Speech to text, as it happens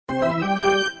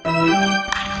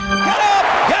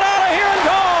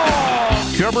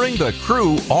Covering the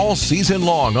Crew all season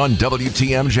long on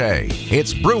WTMJ,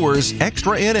 it's Brewers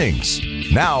Extra Innings.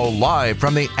 Now live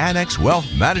from the Annex Wealth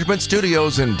Management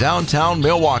Studios in downtown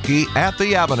Milwaukee at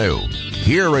the Avenue.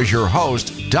 Here is your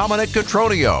host, Dominic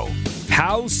Cotroneo.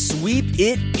 How sweet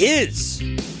it is!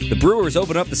 The Brewers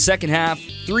open up the second half,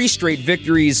 3 straight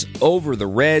victories over the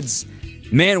Reds.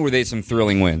 Man, were they some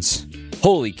thrilling wins.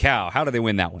 Holy cow, how did they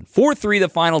win that one? 4-3 the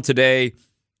final today.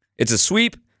 It's a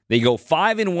sweep. They go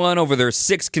 5-1 over their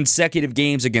 6 consecutive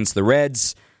games against the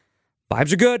Reds.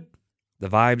 Vibes are good. The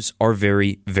vibes are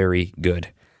very, very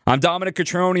good. I'm Dominic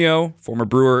Cotroneo, former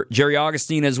Brewer. Jerry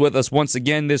Augustine is with us once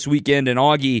again this weekend. And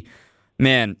Augie,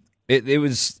 man, it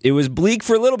was bleak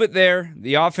for a little bit there.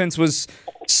 The offense was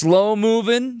slow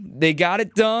moving. They got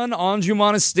it done. Andrew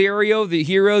Monasterio, the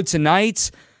hero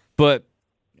tonight. But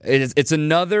it's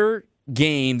another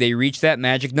game. They reached that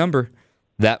magic number.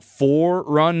 That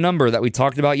 4-run number that we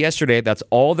talked about yesterday, that's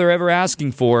all they're ever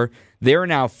asking for. They're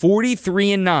now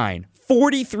 43-9.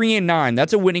 43-9.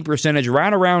 That's a winning percentage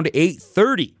right around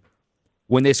 .830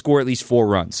 when they score at least 4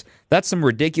 runs. That's some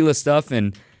ridiculous stuff.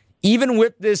 And even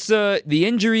with this, the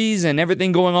injuries and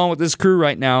everything going on with this crew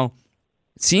right now,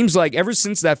 it seems like ever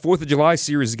since that 4th of July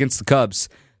series against the Cubs,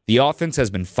 the offense has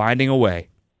been finding a way.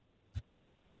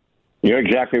 You're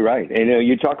exactly right. And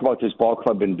you talk about this ball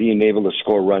club and being able to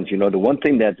score runs. You know, the one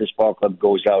thing that this ball club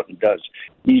goes out and does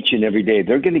each and every day,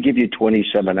 they're going to give you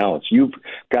 27 outs. You've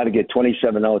got to get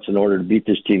 27 outs in order to beat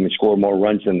this team and score more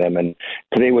runs than them. And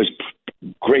today was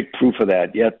great proof of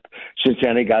that. Yet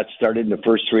Cincinnati got started in the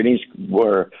first 3 innings.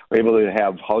 We're able to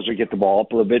have Hauser get the ball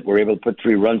up a little bit. We're able to put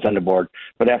 3 runs on the board.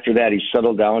 But after that, he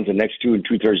settled down the next 2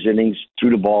 2/3 innings, threw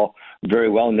the ball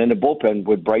very well. And then the bullpen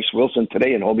with Bryce Wilson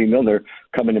today and Hobie Milner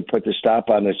coming and put the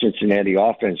stop on the Cincinnati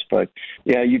offense. But,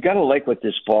 yeah, you got to like what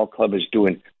this ball club is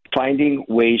doing, finding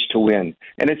ways to win.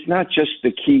 And it's not just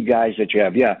the key guys that you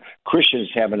have. Yeah, Christian's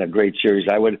having a great series.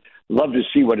 I would love to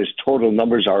see what his total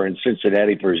numbers are in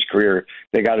Cincinnati for his career.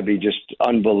 They got to be just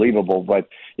unbelievable. But,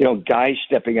 you know, guys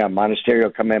stepping on,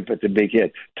 Monasterio coming up with the big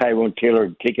hit, Tyrone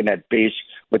Taylor taking that base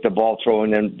with the ball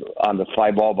thrown in on the fly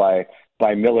ball by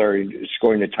Miller,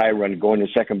 scoring the tie run, going to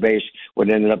second base,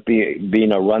 would end up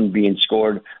being a run being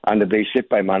scored on the base hit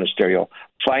by Monasterio.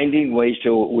 Finding ways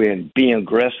to win, being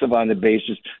aggressive on the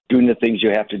bases, doing the things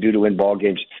you have to do to win ball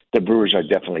games. The Brewers are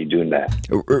definitely doing that.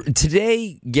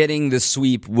 Today, getting the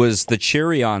sweep was the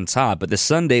cherry on top, but the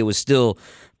Sunday was still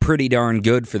pretty darn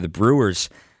good for the Brewers.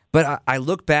 But I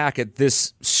look back at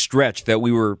this stretch that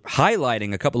we were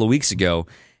highlighting a couple of weeks ago,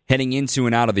 heading into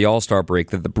and out of the All-Star break,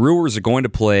 that the Brewers are going to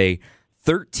play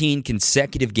 13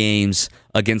 consecutive games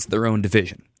against their own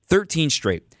division. 13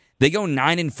 straight. They go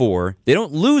 9-4. They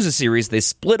don't lose a series. They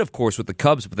split, of course, with the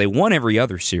Cubs, but they won every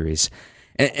other series.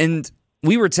 And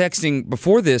we were texting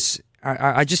before this.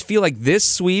 I just feel like this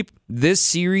sweep, this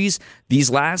series, these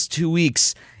last 2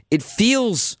 weeks, it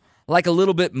feels like a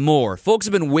little bit more. Folks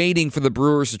have been waiting for the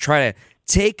Brewers to try to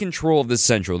take control of the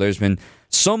Central. There's been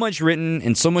so much written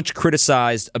and so much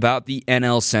criticized about the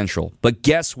NL Central. But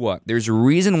guess what? There's a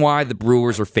reason why the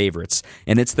Brewers are favorites,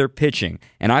 and it's their pitching.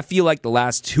 And I feel like the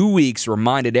last 2 weeks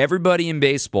reminded everybody in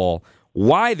baseball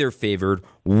why they're favored,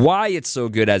 why it's so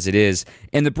good as it is.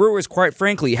 And the Brewers, quite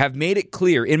frankly, have made it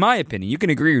clear, in my opinion, you can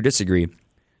agree or disagree,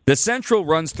 the Central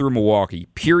runs through Milwaukee,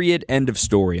 period, end of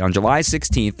story. On July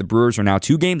 16th, the Brewers are now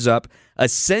 2 games up,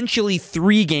 essentially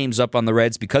 3 games up on the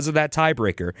Reds because of that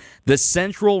tiebreaker. The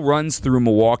Central runs through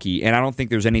Milwaukee, and I don't think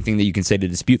there's anything that you can say to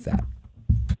dispute that.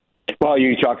 Well,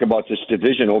 you talk about this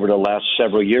division over the last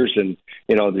several years, and,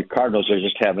 you know, the Cardinals are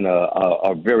just having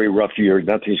a very rough year.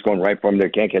 Nothing's going right for them. They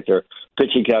can't get their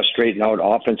pitching cast straightened out.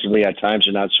 Offensively, at times,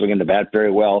 they're not swinging the bat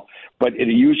very well. But it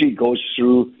usually goes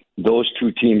through those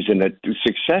 2 teams, and the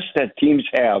success that teams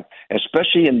have,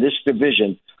 especially in this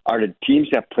division, are the teams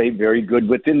that play very good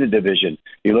within the division.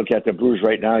 You look at the Brewers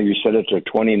right now, you said it's a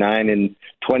 20-9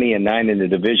 in the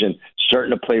division,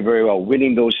 starting to play very well,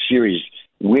 winning those series.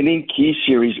 Winning key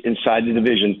series inside the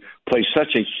division plays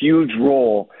such a huge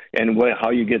role in how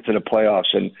you get to the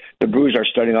playoffs. And the Brewers are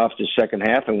starting off the second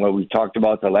half, and what we talked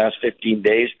about the last 15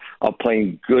 days of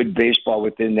playing good baseball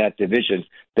within that division.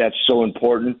 That's so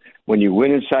important. When you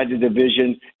win inside the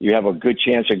division, you have a good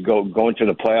chance of going to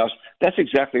the playoffs. That's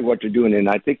exactly what they're doing. And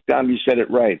I think, Dom, you said it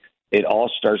right. It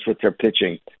all starts with their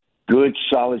pitching. Good,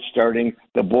 solid starting.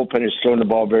 The bullpen is throwing the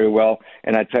ball very well.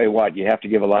 And I tell you what, you have to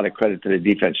give a lot of credit to the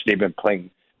defense. They've been playing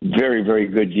very, very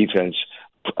good defense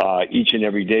each and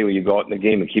every day when you go out in the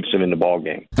game. It keeps them in the ball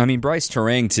game. I mean, Bryce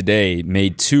Terang today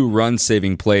made 2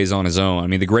 run-saving plays on his own. I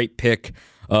mean, the great pick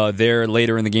there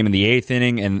later in the game in the 8th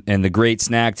inning, and the great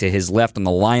snag to his left on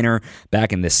the liner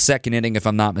back in the 2nd inning, if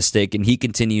I'm not mistaken. He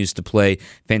continues to play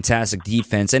fantastic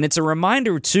defense. And it's a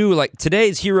reminder, too, like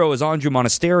today's hero is Andrew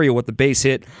Monasterio with the base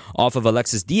hit off of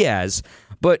Alexis Diaz.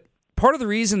 But part of the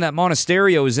reason that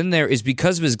Monasterio is in there is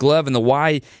because of his glove, and the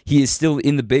why he is still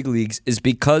in the big leagues is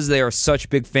because they are such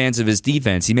big fans of his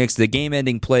defense. He makes the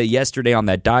game-ending play yesterday on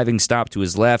that diving stop to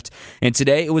his left, and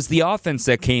today it was the offense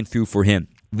that came through for him.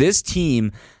 This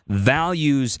team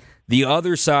values the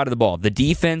other side of the ball, the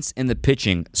defense and the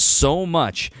pitching, so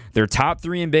much. They're top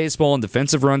 3 in baseball in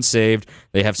defensive runs saved.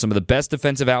 They have some of the best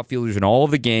defensive outfielders in all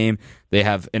of the game. They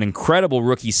have an incredible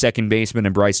rookie second baseman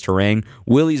in Bryce Terang.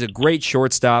 Willie's a great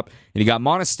shortstop. And you got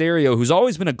Monasterio, who's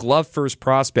always been a glove-first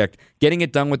prospect, getting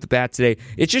it done with the bat today.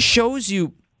 It just shows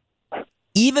you,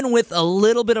 even with a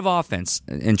little bit of offense,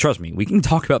 and trust me, we can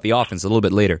talk about the offense a little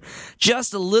bit later,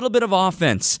 just a little bit of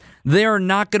offense, they're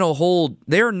not going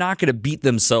to beat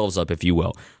themselves up, if you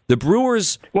will. The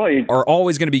Brewers are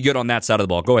always going to be good on that side of the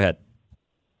ball. Go ahead.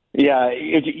 Yeah,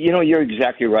 you're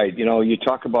exactly right. You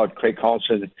talk about Craig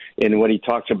Counsell and when he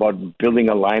talks about building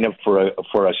a lineup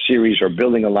for a series or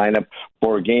building a lineup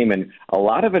for a game, and a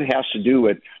lot of it has to do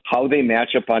with how they match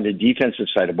up on the defensive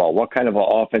side of the ball. What kind of an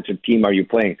offensive team are you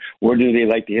playing? Where do they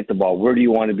like to hit the ball? Where do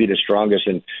you want to be the strongest?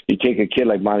 And you take a kid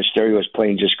like Monasterio is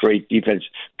playing just great defense.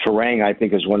 Terang, I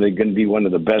think, is going to be one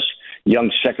of the best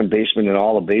young second baseman in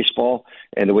all of baseball,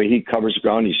 and the way he covers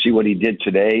ground, you see what he did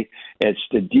today. It's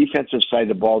the defensive side of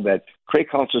the ball that Craig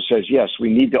Counsell says, yes,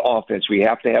 we need the offense. We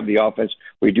have to have the offense.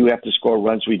 We do have to score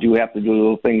runs. We do have to do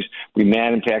little things. We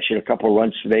manufactured a couple of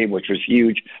runs today, which was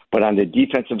huge. But on the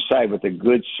defensive side, with the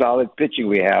good, solid pitching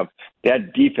we have,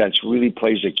 that defense really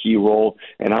plays a key role.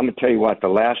 And I'm going to tell you what, the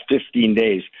last 15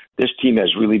 days, this team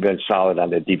has really been solid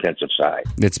on the defensive side.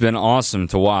 It's been awesome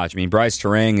to watch. I mean, Bryce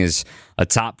Terang is a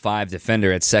top 5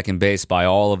 defender at second base by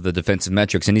all of the defensive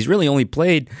metrics, and he's really only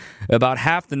played about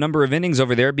half the number of innings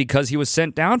over there because he was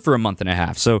sent down for a month and a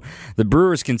half. So the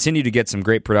Brewers continue to get some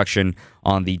great production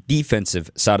on the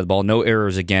defensive side of the ball. No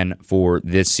errors again for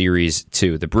this series,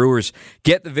 too. The Brewers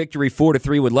get the victory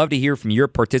 4-3. Would love to hear from your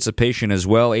participation as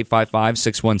well.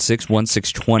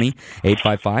 855-616-1620.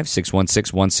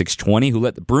 855-616-1620. Who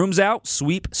let the brooms out?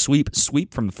 Sweep, sweep,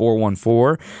 sweep from the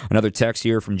 414. Another text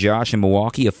here from Josh in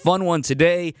Milwaukee. A fun one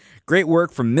today. Great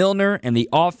work from Milner and the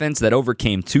offense that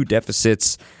overcame 2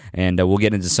 deficits. And we'll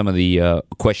get into some of the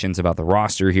questions about the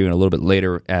roster here in a little bit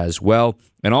later as well.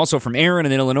 And also from Aaron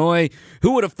in Illinois,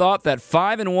 who would have thought that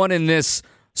 5-1 in this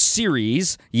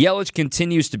series? Yelich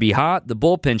continues to be hot. The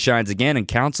bullpen shines again, and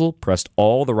Counsell pressed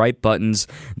all the right buttons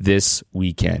this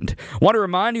weekend. Want to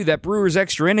remind you that Brewers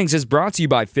Extra Innings is brought to you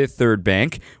by Fifth Third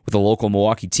Bank. With a local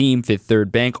Milwaukee team, Fifth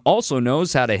Third Bank also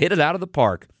knows how to hit it out of the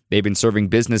park. They've been serving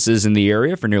businesses in the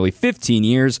area for nearly 15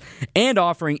 years and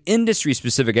offering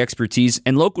industry-specific expertise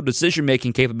and local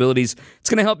decision-making capabilities. It's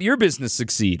going to help your business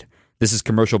succeed. This is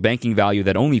commercial banking value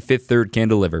that only Fifth Third can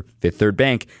deliver. Fifth Third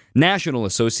Bank, National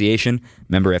Association,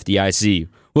 member FDIC.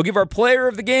 We'll give our player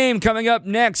of the game coming up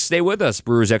next. Stay with us,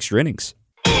 Brewers Extra Innings.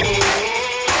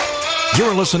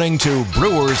 You're listening to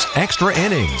Brewers Extra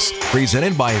Innings,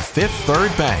 presented by Fifth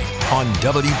Third Bank on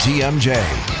WTMJ.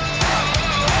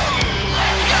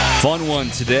 Fun one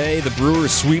today. The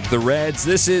Brewers sweep the Reds.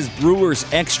 This is Brewers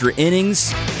Extra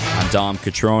Innings. I'm Dom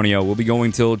Cotroneo. We'll be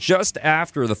going till just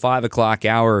after the 5 o'clock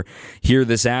hour here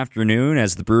this afternoon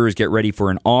as the Brewers get ready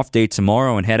for an off day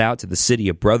tomorrow and head out to the city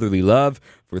of brotherly love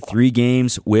for 3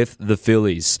 games with the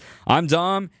Phillies. I'm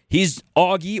Dom. He's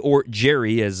Augie, or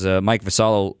Jerry, as Mike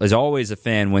Vassallo is always a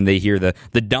fan when they hear the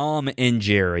Dom and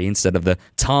Jerry instead of the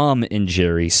Tom and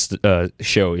Jerry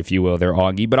show, if you will, there,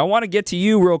 Augie. But I want to get to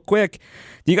you real quick.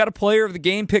 Do you got a player of the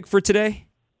game pick for today?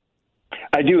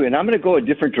 I do, and I'm going to go a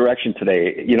different direction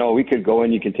today. We could go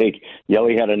and you can take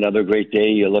Yelly had another great day.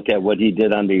 You look at what he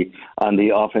did on the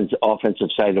offensive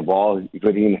side of the ball,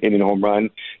 hitting a home run.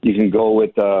 You can go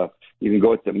with the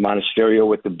Monasterio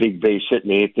with the big base hit in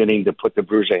the 8th inning to put the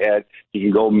Brewers ahead. You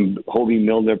can go Hobie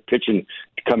Milner pitching,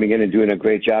 coming in and doing a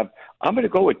great job. I'm going to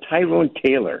go with Tyrone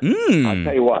Taylor. I'll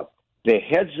tell you what. The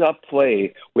heads-up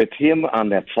play with him on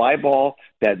that fly ball,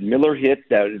 that Miller hit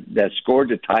that scored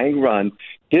the tying run,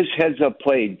 his heads-up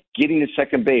play, getting to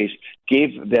second base, gave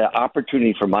the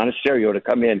opportunity for Monasterio to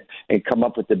come in and come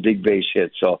up with the big base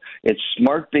hit. So it's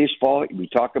smart baseball. We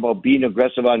talk about being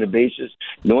aggressive on the bases,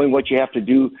 knowing what you have to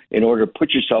do in order to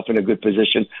put yourself in a good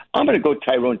position. I'm going to go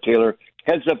Tyrone Taylor.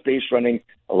 Heads-up base running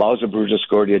allows the Brewers to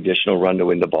score the additional run to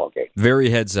win the ball game.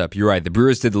 Very heads-up. You're right. The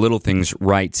Brewers did the little things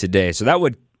right today. So that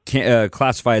would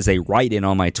classify as a write-in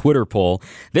on my Twitter poll.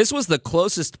 This was the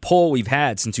closest poll we've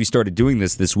had since we started doing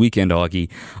this weekend, Augie.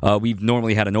 We've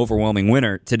normally had an overwhelming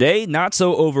winner. Today, not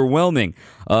so overwhelming.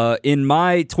 In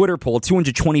my Twitter poll,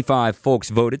 225 folks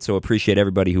voted, so appreciate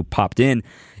everybody who popped in.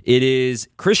 It is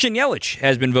Christian Yelich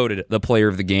has been voted the player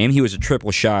of the game. He was a triple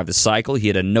shy of the cycle. He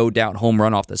had a no-doubt home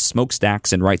run off the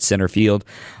smokestacks in right center field.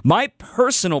 My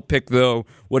personal pick, though,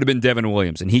 would have been Devin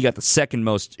Williams, and he got the second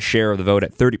most share of the vote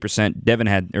at 30%. Devin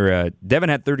had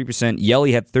 30%.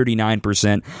 Yelly had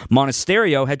 39%.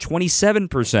 Monasterio had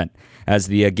 27% as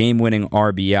the game-winning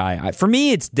RBI. For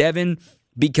me, it's Devin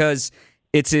because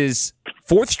it's his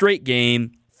fourth straight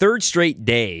game, third straight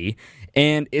day.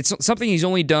 And it's something he's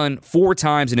only done 4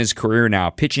 times in his career now,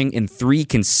 pitching in 3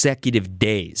 consecutive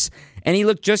days. And he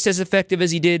looked just as effective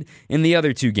as he did in the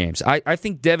other 2 games. I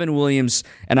think Devin Williams,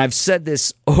 and I've said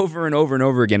this over and over and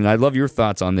over again, and I'd love your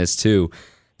thoughts on this too.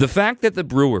 The fact that the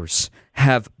Brewers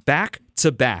have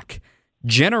back-to-back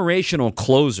generational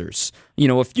closers,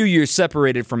 a few years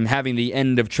separated from having the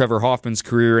end of Trevor Hoffman's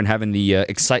career and having the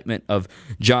excitement of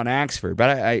John Axford.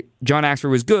 But John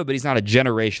Axford was good, but he's not a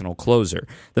generational closer.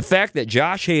 The fact that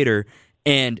Josh Hader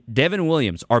and Devin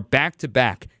Williams are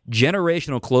back-to-back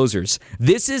generational closers,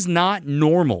 this is not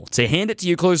normal. To hand it to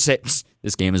your closer and say,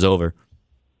 this game is over.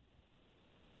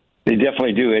 They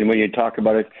definitely do. And when you talk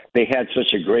about it, they had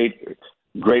such a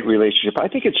great relationship. I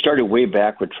think it started way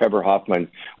back with Trevor Hoffman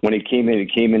when he came in. He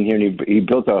came in here and he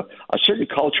built a certain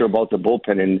culture about the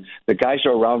bullpen, and the guys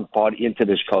are around bought into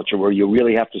this culture where you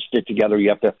really have to stick together. You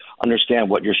have to understand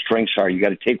what your strengths are. You got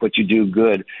to take what you do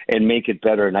good and make it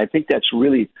better. And I think that's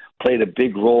really played a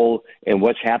big role in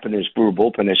what's happened in this Brewer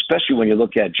bullpen, especially when you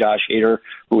look at Josh Hader,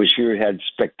 who was here, had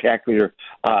spectacular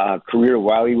career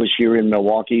while he was here in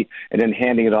Milwaukee, and then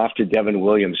handing it off to Devin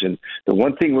Williams. And the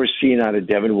one thing we're seeing out of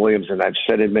Devin Williams, and I've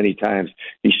said it many times,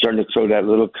 he's starting to throw that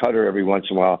little cutter every once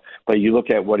in a while. But you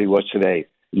look at what he was today.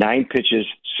 9 pitches,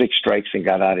 6 strikes, and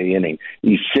got out of the inning.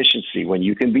 Efficiency. When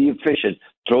you can be efficient,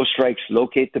 throw strikes,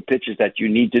 locate the pitches that you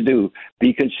need to do,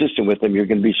 be consistent with them, you're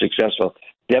going to be successful.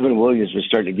 Devin Williams is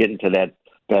starting to get into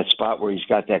that spot where he's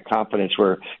got that confidence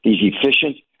where he's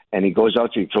efficient and he goes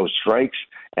out to throw strikes.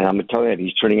 And I'm going to tell you,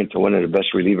 he's turning into one of the best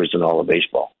relievers in all of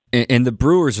baseball. And the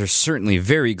Brewers are certainly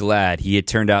very glad he had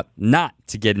turned out not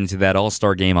to get into that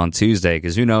All-Star game on Tuesday,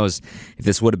 because who knows if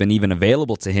this would have been even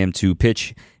available to him to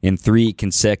pitch in 3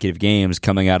 consecutive games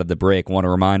coming out of the break. I want to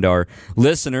remind our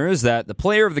listeners that the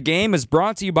player of the game is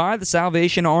brought to you by the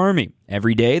Salvation Army.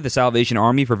 Every day, the Salvation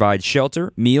Army provides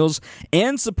shelter, meals,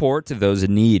 and support to those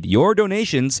in need. Your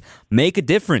donations make a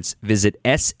difference. Visit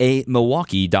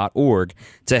samilwaukee.org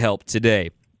to help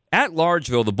today. At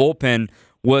Largeville, the bullpen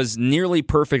was nearly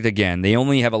perfect again. They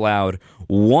only have allowed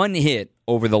 1 hit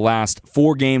over the last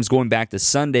 4 games going back to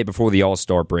Sunday before the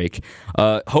All-Star break.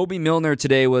 Hobie Milner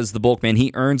today was the bulk man.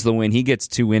 He earns the win. He gets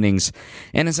 2 innings.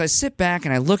 And as I sit back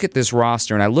and I look at this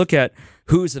roster and I look at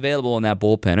who's available in that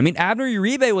bullpen, I mean, Abner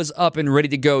Uribe was up and ready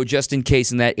to go just in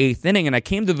case in that 8th inning, and I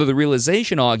came to the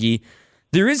realization, Augie,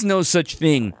 there is no such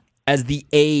thing as the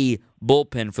A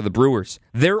bullpen for the Brewers.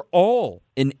 They're all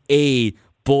an A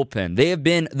bullpen. They have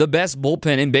been the best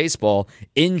bullpen in baseball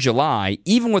in July,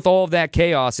 even with all of that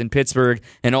chaos in Pittsburgh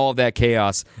and all of that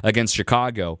chaos against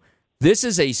Chicago. This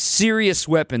is a serious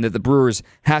weapon that the Brewers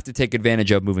have to take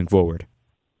advantage of moving forward.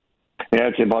 Yeah,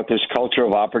 it's about this culture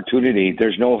of opportunity.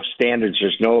 There's no standards.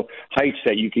 There's no heights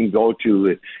that you can go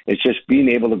to. It's just being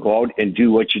able to go out and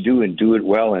do what you do and do it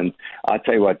well. And I'll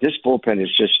tell you what, this bullpen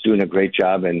is just doing a great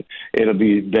job, and it'll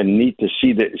be been neat to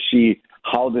see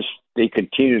how they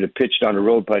continue to pitch down the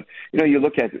road. But, you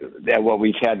look at what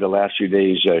we've had the last few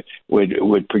days with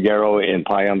Peguero and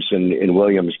Piams and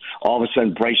Williams. All of a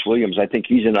sudden, Bryce Williams, I think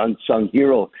he's an unsung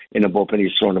hero in the bullpen.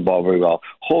 He's throwing the ball very well.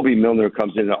 Hobie Milner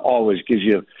comes in and always gives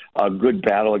you a good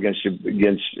battle against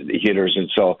the hitters. And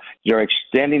so they're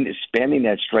expanding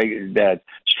that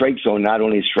strike zone, not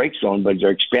only strike zone, but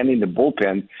they're expanding the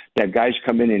bullpen. That guys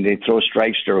come in and they throw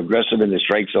strikes. They're aggressive in the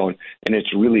strike zone, and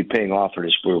it's really paying off for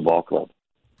the Brewer Ball Club.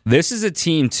 This is a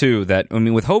team, too, that,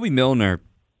 with Hobie Milner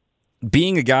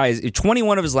being a guy,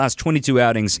 21 of his last 22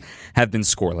 outings have been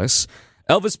scoreless.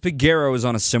 Elvis Peguero is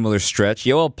on a similar stretch.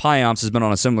 Yoel Piams has been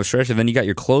on a similar stretch, and then you got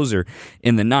your closer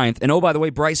in the 9th. And, by the way,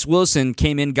 Bryce Wilson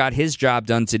came in, got his job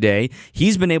done today.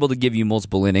 He's been able to give you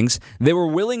multiple innings. They were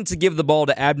willing to give the ball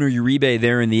to Abner Uribe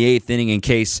there in the 8th inning in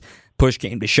case push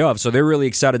came to shove, so they're really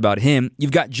excited about him.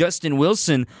 You've got Justin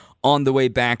Wilson on the way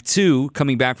back, too,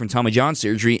 coming back from Tommy John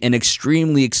surgery, an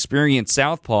extremely experienced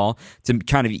southpaw to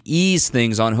kind of ease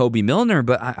things on Hobie Milner.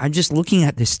 But I'm just looking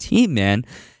at this team, man,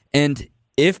 and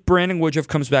if Brandon Woodruff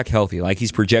comes back healthy, like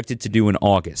he's projected to do in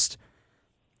August,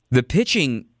 the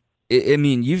pitching I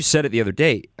mean, you said it the other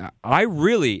day. I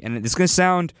really, and it's going to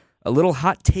sound a little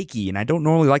hot takey, and I don't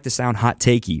normally like to sound hot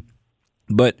takey,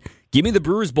 but give me the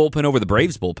Brewers bullpen over the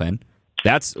Braves bullpen.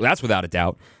 That's without a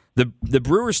doubt. The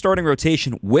Brewers starting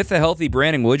rotation with a healthy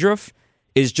Brandon Woodruff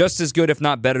is just as good, if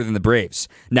not better, than the Braves.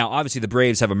 Now, obviously, the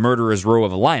Braves have a murderer's row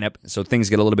of a lineup, so things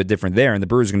get a little bit different there, and the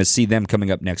Brewers are going to see them coming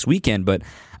up next weekend, but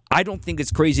I don't think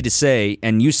it's crazy to say,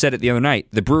 and you said it the other night,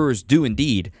 the Brewers do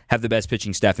indeed have the best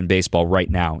pitching staff in baseball right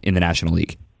now in the National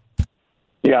League.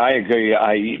 Yeah, I agree.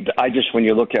 I just, when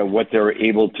you look at what they're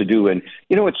able to do, and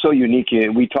you know what's so unique,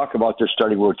 we talk about their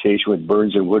starting rotation with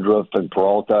Burns and Woodruff and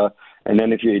Peralta, and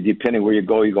then if you, depending where you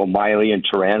go Miley and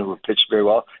Turan, who have pitched very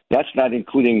well. That's not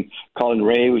including Colin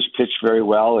Ray, who's pitched very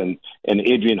well, and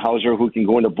Adrian Hauser, who can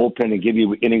go in the bullpen and give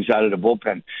you innings out of the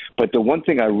bullpen. But the one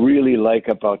thing I really like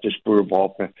about this Brewer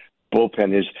bullpen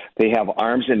is they have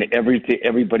arms, and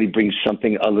everybody brings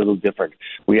something a little different.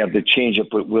 We have the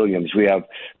changeup with Williams. We have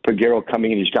Peguero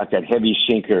coming in. He's got that heavy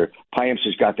sinker. Piams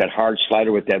has got that hard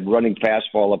slider with that running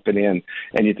fastball up and in.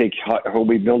 And you think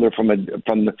Hobie Miller from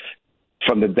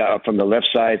the left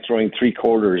side throwing three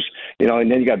quarters,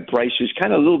 and then you got Bryce, who's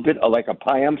kind of a little bit like a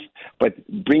Piams, but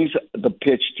brings the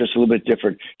pitch just a little bit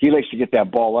different. He likes to get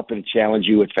that ball up and challenge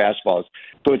you with fastballs.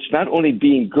 So it's not only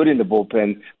being good in the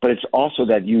bullpen, but it's also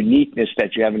that uniqueness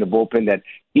that you have in the bullpen, that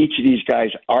each of these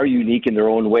guys are unique in their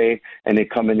own way, and they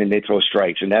come in and they throw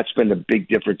strikes. And that's been the big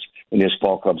difference in this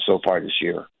ball club so far this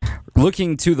year.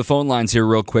 Looking to the phone lines here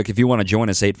real quick. If you want to join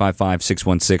us,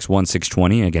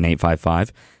 855-616-1620. Again,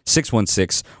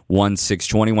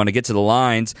 855-616-1620. Want to get to the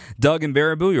lines. Doug and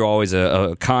Baraboo, you're always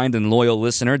a kind and loyal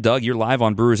listener. Doug, you're live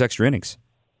on Brewers Extra Innings.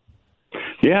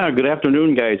 Yeah, good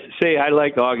afternoon, guys. Say, I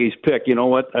like Augie's pick. You know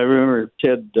what? I remember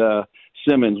Ted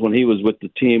Simmons when he was with the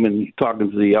team and talking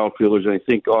to the outfielders, and I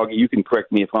think, Augie, you can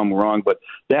correct me if I'm wrong, but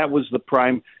that was the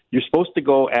prime. You're supposed to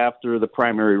go after the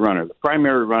primary runner. The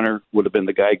primary runner would have been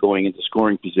the guy going into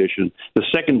scoring position. The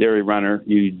secondary runner,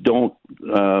 you don't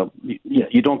go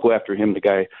after him, the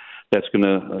guy that's going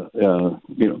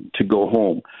to go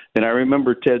home. And I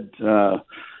remember Ted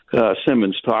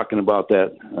Simmons talking about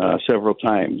that several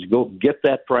times. Go get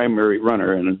that primary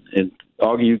runner, and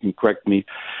Augie, you can correct me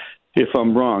if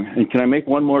I'm wrong. And can I make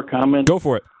one more comment? Go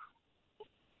for it.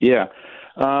 Yeah.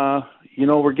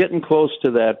 We're getting close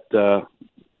to that,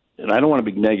 and I don't want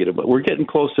to be negative, but we're getting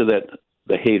close to that,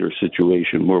 the Hader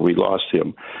situation where we lost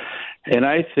him. And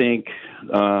I think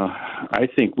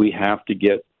we have to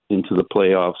get into the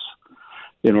playoffs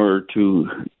in order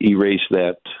to erase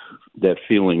that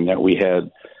feeling that we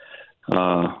had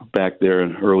back there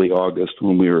in early August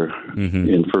when we were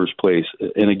in first place.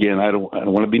 And again, I don't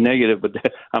want to be negative, but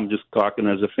I'm just talking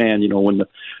as a fan. When the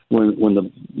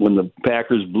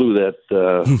Packers blew that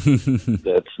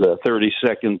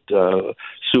 32nd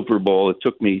Super Bowl, it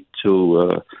took me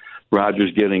to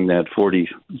Rodgers getting that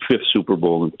 45th Super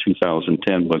Bowl in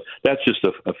 2010. But that's just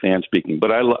a fan speaking.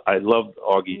 But I loved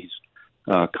Augie's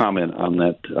comment on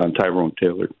that, on Tyrone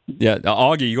Taylor. Yeah,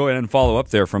 Augie, you go ahead and follow up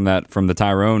there from the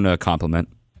Tyrone compliment.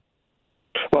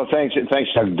 Well, thanks,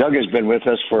 Doug. Doug has been with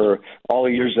us for all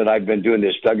the years that I've been doing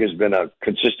this. Doug has been a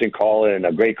consistent caller and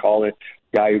a great caller,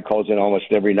 guy who calls in almost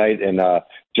every night and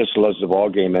just loves the ball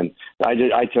game. And I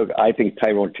think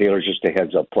Tyrone Taylor's just a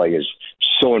heads-up play is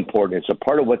so important. It's a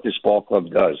part of what this ball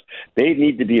club does. They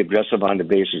need to be aggressive on the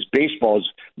bases. Baseball's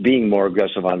being more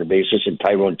aggressive on the bases, and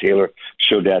Tyrone Taylor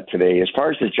showed that today. As far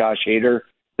as the Josh Hader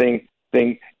thing,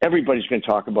 everybody's going to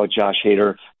talk about Josh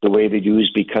Hader the way they do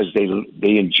is because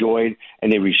they enjoyed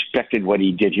and they respected what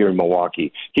he did here in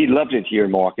Milwaukee. He loved it here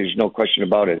in Milwaukee. There's no question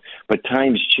about it. But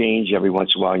times change every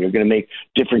once in a while, and you're going to make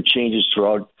different changes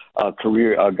throughout a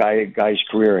guy's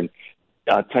career. And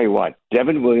I'll tell you what,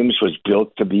 Devin Williams was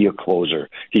built to be a closer.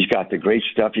 He's got the great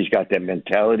stuff. He's got that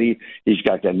mentality. He's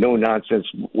got that no-nonsense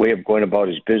way of going about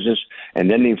his business.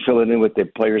 And then they fill it in with the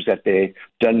players that they've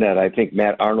done that. I think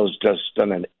Matt Arnold's just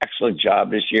done an excellent job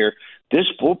this year. This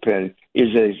bullpen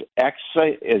is as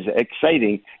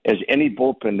exciting as any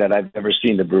bullpen that I've ever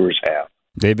seen the Brewers have.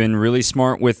 They've been really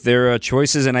smart with their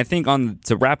choices. And I think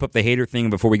to wrap up the Hader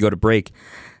thing before we go to break,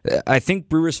 I think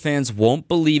Brewers fans won't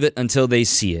believe it until they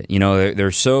see it. They're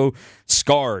so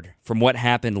scarred from what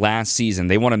happened last season.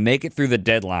 They want to make it through the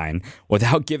deadline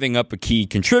without giving up a key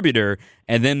contributor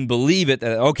and then believe it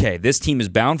that, okay, this team is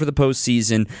bound for the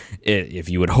postseason, if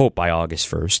you would hope, by August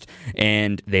 1st.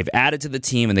 And they've added to the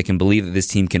team, and they can believe that this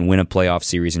team can win a playoff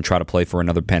series and try to play for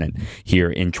another pennant here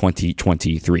in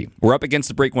 2023. We're up against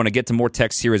the break. Want to get to more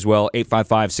texts here as well.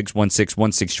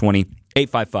 855-616-1620.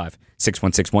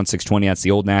 855-616-1620. That's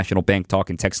the Old National Bank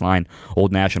talking text line.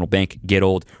 Old National Bank, get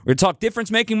old. We're going to talk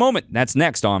difference-making moment. That's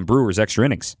next on Brewers Extra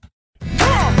Innings.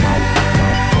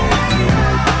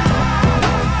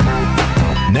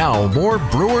 Now, more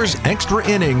Brewers Extra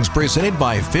Innings presented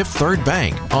by Fifth Third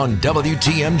Bank on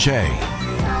WTMJ.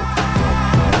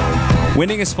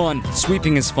 Winning is fun,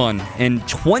 sweeping is fun, and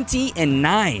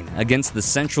 20-9 against the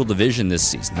Central Division this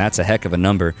season. That's a heck of a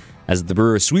number. As the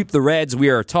Brewers sweep the Reds, we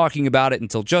are talking about it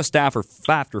until just after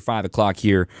 5 o'clock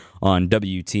here on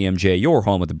WTMJ, your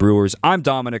home of the Brewers. I'm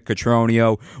Dominic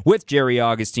Cotroneo with Jerry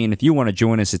Augustine. If you want to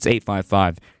join us, it's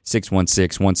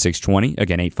 855-616-1620.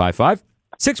 Again,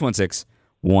 855-616-1620.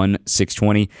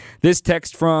 1620. This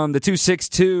text from the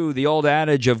 262, the old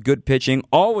adage of good pitching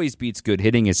always beats good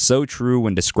hitting is so true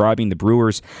when describing the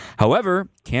Brewers. However,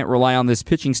 can't rely on this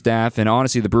pitching staff, and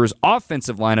honestly, the Brewers'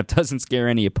 offensive lineup doesn't scare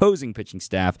any opposing pitching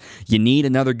staff. You need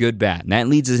another good bat, and that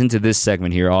leads us into this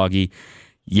segment here, Augie.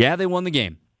 Yeah, they won the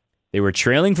game. They were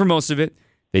trailing for most of it.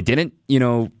 They didn't,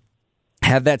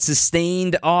 have that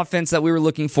sustained offense that we were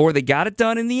looking for. They got it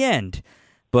done in the end,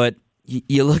 but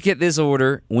you look at this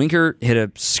order, Winker hit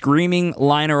a screaming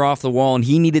liner off the wall, and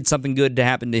he needed something good to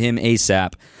happen to him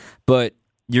ASAP. But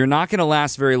you're not going to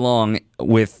last very long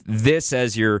with this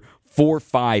as your 4,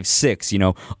 5, 6.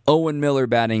 Owen Miller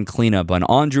batting cleanup, an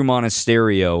Andrew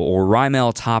Monasterio or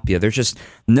Raimel Tapia. There's just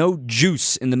no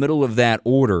juice in the middle of that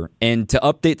order. And to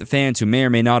update the fans who may or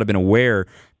may not have been aware,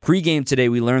 pregame today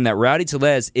we learned that Rowdy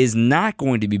Tellez is not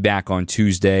going to be back on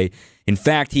Tuesday. In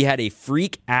fact, he had a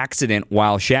freak accident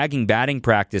while shagging batting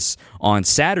practice on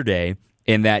Saturday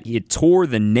in that he tore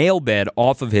the nail bed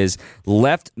off of his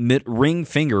left ring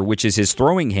finger, which is his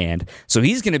throwing hand. So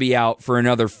he's going to be out for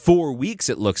another 4 weeks,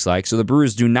 it looks like. So the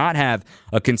Brewers do not have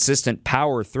a consistent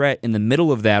power threat in the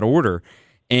middle of that order.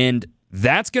 And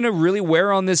that's going to really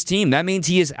wear on this team. That means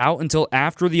he is out until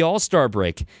after the All-Star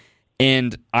break.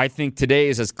 And I think today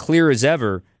is as clear as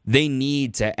ever. They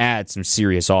need to add some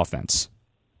serious offense.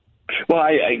 Well,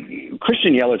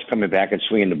 Christian Yelich's coming back and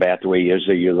swinging the bat the way he is.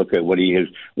 You look at what he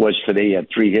was today. He had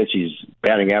 3 hits. He's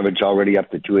batting average already up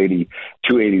to 280,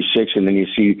 286. And then you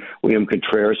see William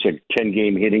Contreras had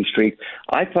 10-game hitting streak.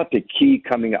 I thought the key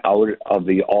coming out of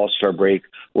the All-Star break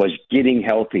was getting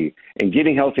healthy. And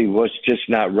getting healthy was just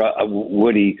not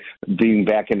Woody being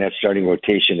back in that starting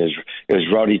rotation. It was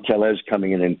Rowdy Tellez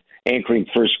coming in and anchoring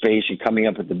first base and coming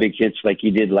up with the big hits like he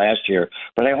did last year.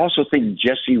 But I also think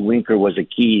Jesse Winker was a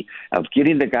key of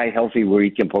getting the guy healthy where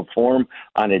he can perform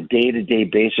on a day-to-day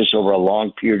basis over a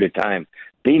long period of time.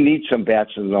 They need some bats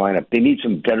in the lineup. They need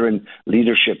some veteran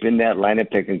leadership in that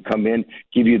lineup that can come in,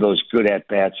 give you those good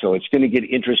at-bats. So it's going to get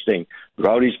interesting.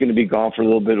 Rowdy's going to be gone for a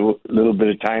little bit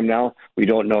of time now. We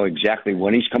don't know exactly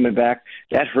when he's coming back.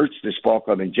 That hurts this ball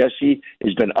club. And Jesse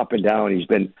has been up and down. He's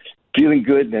been feeling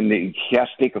good, and he has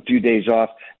to take a few days off.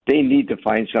 They need to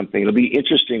find something. It'll be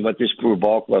interesting what this Brewer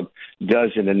ball club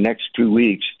does in the next 2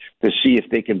 weeks to see if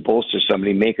they can bolster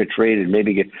somebody, make a trade, and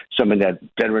maybe get some of that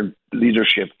veteran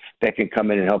leadership that can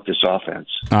come in and help this offense.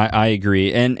 I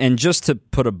agree. And just to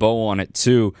put a bow on it,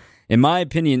 too, in my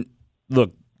opinion,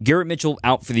 look, Garrett Mitchell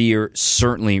out for the year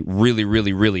certainly really,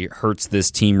 really, really hurts this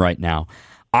team right now.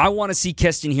 I want to see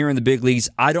Keston here in the big leagues.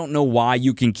 I don't know why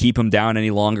you can keep him down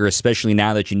any longer, especially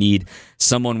now that you need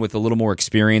someone with a little more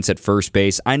experience at first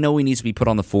base. I know he needs to be put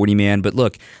on the 40-man, but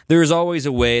look, there's always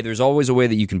a way. There's always a way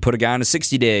that you can put a guy on a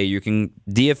 60-day. You can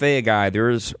DFA a guy.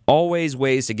 There's always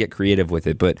ways to get creative with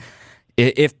it. But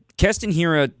if Keston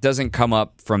Hiura doesn't come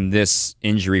up from this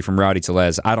injury from Rowdy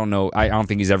Tellez, I don't know. I don't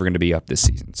think he's ever going to be up this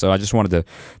season. So I just wanted to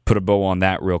put a bow on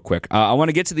that real quick. I want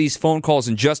to get to these phone calls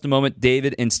in just a moment.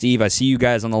 David and Steve, I see you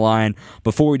guys on the line.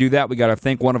 Before we do that, we got to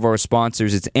thank one of our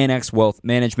sponsors. It's NX Wealth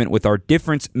Management with our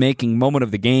difference-making moment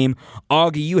of the game.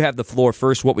 Augie, you have the floor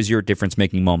first. What was your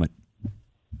difference-making moment?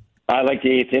 I like the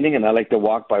 8th inning, and I like the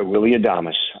walk by Willie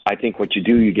Adames. I think what you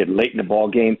do, you get late in the ball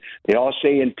game. They all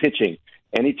say in pitching,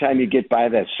 anytime you get by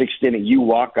that 6th inning, you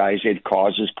walk guys, it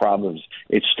causes problems.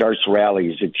 It starts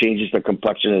rallies. It changes the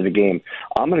complexion of the game.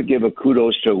 I'm going to give a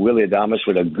kudos to Willie Adames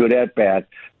with a good at-bat,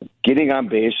 getting on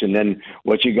base, and then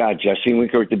what you got, Jesse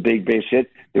Winker with the big base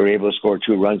hit. They were able to score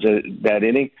 2 runs that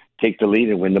inning, take the lead,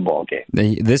 and win the ball game.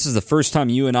 This is the first time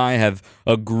you and I have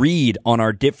agreed on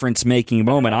our difference-making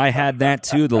moment. I had that,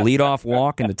 too, the leadoff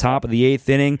walk in the top of the 8th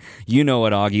inning. You know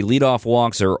it, Augie. Leadoff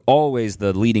walks are always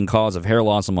the leading cause of hair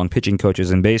loss among pitching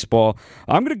coaches in baseball.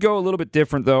 I'm going to go a little bit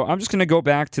different, though. I'm just going to go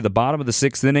back to the bottom of the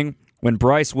 6th inning when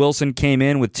Bryce Wilson came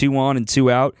in with 2 on and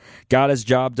 2 out, got his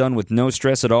job done with no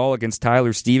stress at all against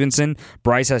Tyler Stevenson.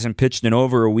 Bryce hasn't pitched in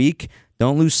over a week.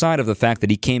 don't lose sight of the fact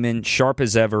that he came in sharp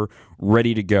as ever,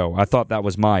 ready to go. I thought that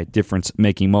was my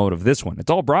difference-making mode of this one. It's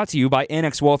all brought to you by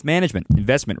Annex Wealth Management,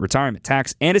 investment, retirement,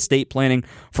 tax, and estate planning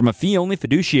from a fee-only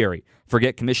fiduciary.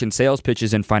 Forget commission sales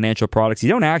pitches and financial products you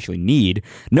don't actually need.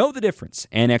 Know the difference.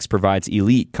 Annex provides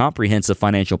elite, comprehensive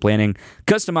financial planning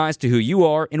customized to who you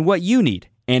are and what you need.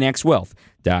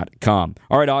 AnnexWealth.com.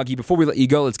 All right, Augie, before we let you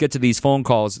go, let's get to these phone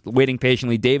calls. Waiting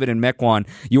patiently, David and Mequon,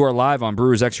 you are live on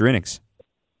Brewers Extra Innings.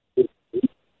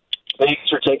 Thanks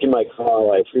for taking my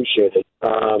call. I appreciate it.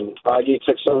 Augie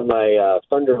took some of my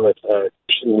thunder with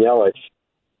Christian Yelich.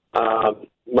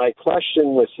 My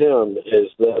question with him is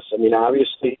this. I mean,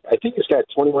 obviously, I think he's got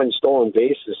 21 stolen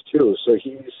bases, too. So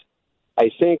he's,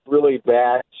 I think, really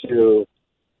back to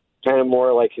kind of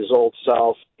more like his old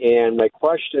self. And my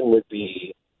question would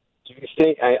be, do you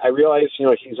think, I realize,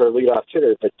 he's our leadoff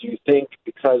hitter, but do you think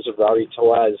because of Rowdy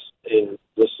Tellez in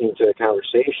listening to the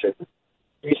conversation,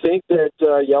 do you think that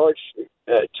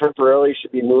Yelich temporarily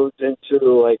should be moved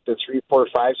into like the 3, 4,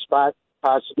 5 spot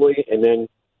possibly, and then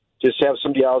just have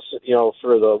somebody else,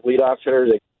 for the leadoff hitter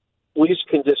that at least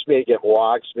can just maybe get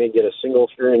walks, maybe get a single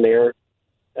here and there,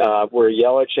 where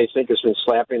Yelich, I think, has been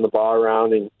slapping the ball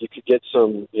around, and you could get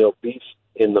some, beef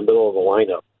in the middle of the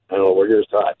lineup. I don't know. What are your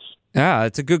thoughts? Yeah,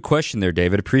 that's a good question there,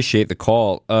 David. Appreciate the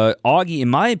call. Augie, in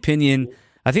my opinion,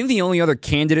 I think the only other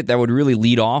candidate that would really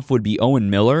lead off would be Owen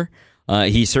Miller.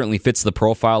 He certainly fits the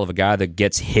profile of a guy that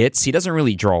gets hits. He doesn't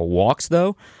really draw walks,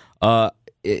 though.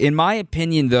 In my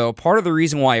opinion, though, part of the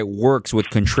reason why it works with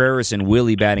Contreras and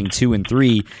Willie batting 2 and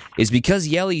 3 is because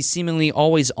Yelly's seemingly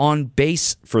always on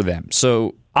base for them.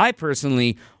 So I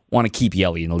personally want to keep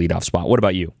Yelly in the leadoff spot. What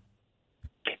about you?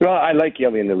 Well, I like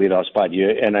Yelly in the leadoff spot,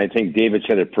 and I think David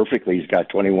said it perfectly. He's got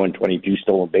 21, 22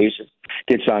 stolen bases.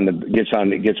 Gets on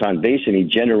base, and he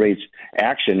generates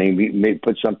action. And he may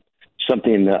put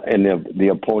something in the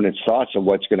opponent's thoughts of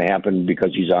what's going to happen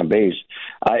because he's on base.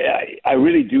 I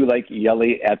really do like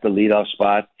Yelly at the leadoff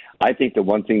spot. I think the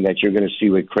one thing that you're going to see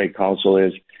with Craig Counsell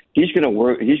is he's going to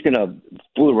work. He's going to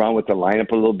fool around with the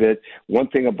lineup a little bit. One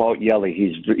thing about Yelly,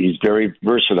 he's very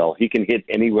versatile. He can hit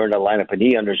anywhere in the lineup, and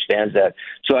he understands that.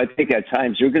 So I think at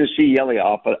times you're going to see Yelly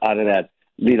out of that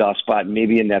leadoff spot,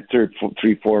 maybe in that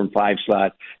 3, 4, and 5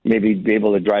 slot, maybe be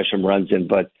able to drive some runs in.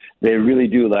 But they really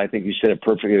do. I think you said it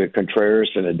perfectly with Contreras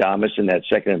and Adames in that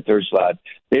 2nd and 3rd slot.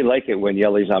 They like it when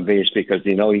Yelly's on base because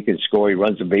they know he can score. He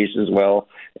runs the bases well,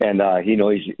 and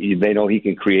they know he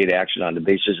can create action on the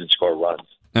bases and score runs.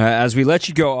 As we let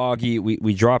you go, Augie,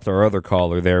 we dropped our other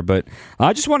caller there, but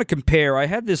I just want to compare. I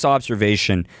had this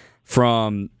observation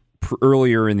from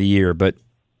earlier in the year, but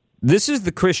this is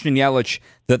the Christian Yelich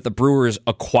that the Brewers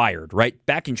acquired, right,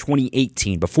 back in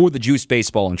 2018, before the juice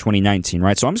baseball in 2019,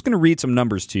 right? So I'm just going to read some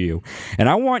numbers to you, and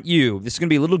I want you, this is going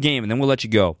to be a little game, and then we'll let you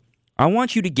go. I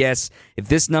want you to guess if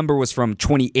this number was from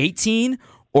 2018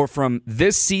 or from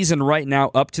this season right now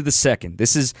up to the second.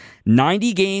 This is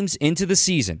 90 games into the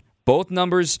season. Both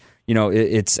numbers,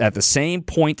 it's at the same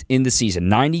point in the season,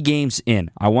 90 games in.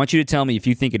 I want you to tell me if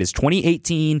you think it is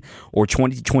 2018 or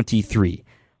 2023.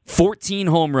 14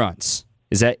 home runs.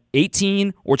 Is that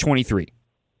 18 or 23?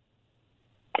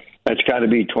 That's got to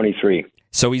be 23.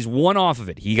 So he's one off of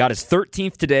it. He got his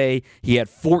 13th today. He had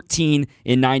 14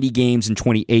 in 90 games in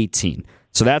 2018.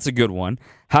 So that's a good one.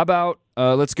 How about,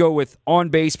 let's go with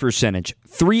on-base percentage.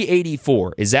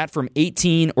 384. Is that from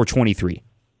 18 or 23?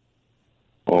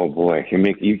 Oh, boy.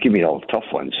 You give me all the tough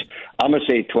ones. I'm going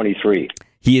to say 23.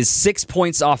 He is 6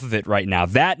 points off of it right now.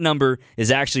 That number is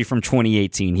actually from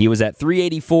 2018. He was at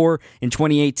 384 in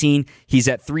 2018. He's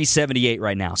at 378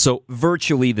 right now. So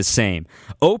virtually the same.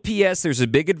 OPS, there's a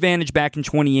big advantage back in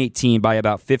 2018 by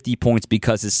about 50 points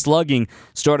because his slugging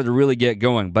started to really get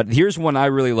going. But here's one I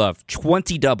really love.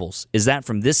 20 doubles. Is that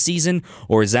from this season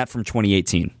or is that from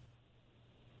 2018?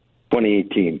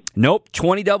 2018. Nope,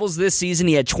 20 doubles this season.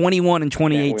 He had 21 in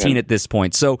 2018 at this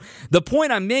point. So the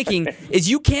point I'm making is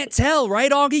you can't tell, right,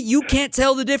 Augie? You can't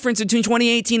tell the difference between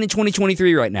 2018 and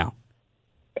 2023 right now.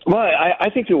 Well, I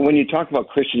think that when you talk about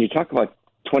Christian, you talk about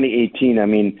 2018. I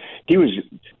mean, he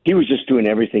was just doing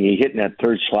everything. He hit in that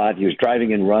 3rd slot. He was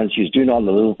driving in runs. He was doing all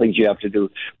the little things you have to do.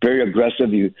 Very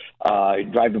aggressive. You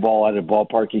drive the ball out of the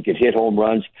ballpark. He could hit home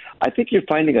runs. I think you're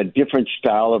finding a different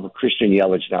style of a Christian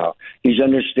Yelich now. He's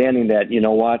understanding that, you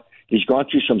know what, he's gone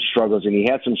through some struggles, and he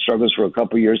had some struggles for a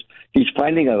couple of years. He's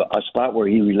finding a spot where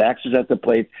he relaxes at the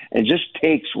plate and just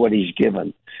takes what he's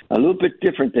given. A little bit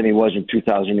different than he was in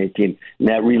 2018. And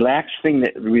that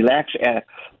relaxed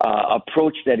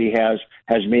approach that he has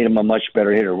made him a much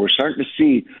better hitter. We're starting to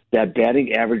see that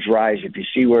batting average rise. If you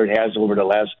see where it has over the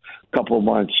last couple of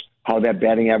months, how that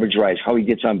batting average rises, how he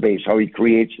gets on base, how he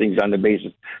creates things on the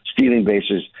bases, stealing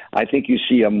bases. I think you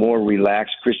see a more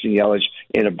relaxed Christian Yelich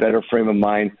in a better frame of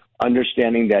mind,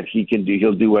 understanding that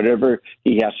he'll do whatever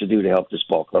he has to do to help this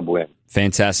ball club win.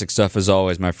 Fantastic stuff as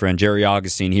always, my friend. Jerry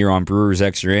Augustine here on Brewers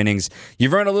Extra Innings.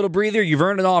 You've earned a little breather. You've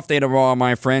earned an off day tomorrow,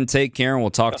 my friend. Take care, and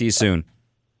we'll talk to you soon.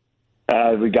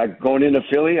 We got going into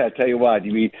Philly. I tell you what,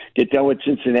 we get done with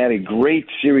Cincinnati. Great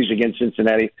series against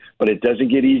Cincinnati, but it doesn't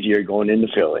get easier going into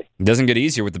Philly. It doesn't get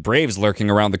easier with the Braves lurking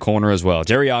around the corner as well.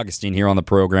 Jerry Augustine here on the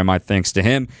program. My thanks to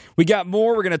him. We got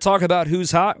more. We're going to talk about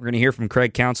who's hot. We're going to hear from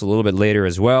Craig Counsell a little bit later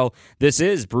as well. This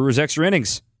is Brewers Extra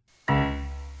Innings.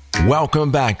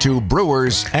 Welcome back to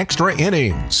Brewers Extra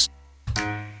Innings.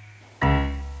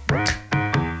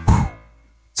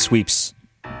 Sweeps.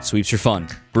 Sweeps are fun.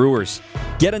 Brewers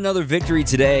get another victory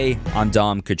today. I'm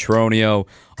Dom Cotroneo.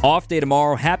 Off day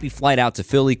tomorrow. Happy flight out to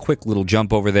Philly. Quick little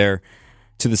jump over there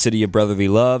to the city of brotherly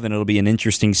love, and it'll be an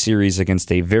interesting series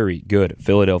against a very good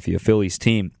Philadelphia Phillies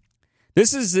team.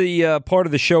 This is the part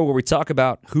of the show where we talk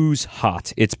about who's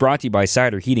hot. It's brought to you by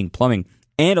Cider Heating, Plumbing,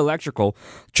 and Electrical.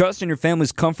 Trust in your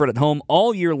family's comfort at home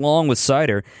all year long with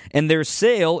Cider, and their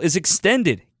sale is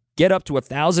extended. Get up to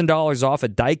 $1,000 off a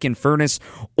Daikin furnace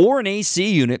or an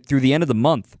AC unit through the end of the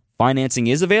month. Financing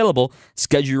is available.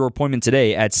 Schedule your appointment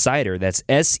today at Cider. That's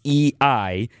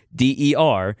SEIDER.com.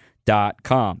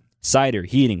 Cider,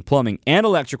 Heating, Plumbing, and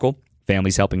Electrical.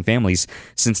 Families helping families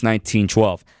since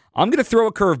 1912. I'm going to throw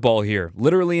a curveball here,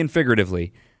 literally and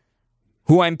figuratively.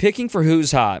 Who I'm picking for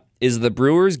who's hot is the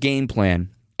Brewers' game plan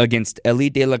against Elly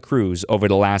De La Cruz over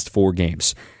the last 4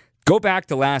 games. Go back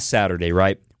to last Saturday,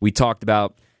 right? We talked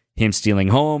about him stealing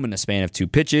home in the span of 2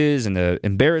 pitches and the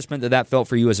embarrassment that felt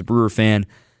for you as a Brewer fan.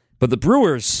 But the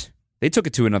Brewers, they took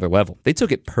it to another level. They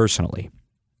took it personally.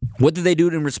 What did they do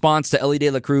in response to Elly De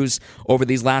La Cruz over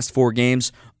these last 4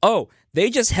 games? Oh, they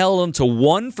just held him to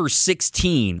 1 for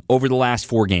 16 over the last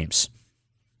 4 games.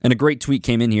 And a great tweet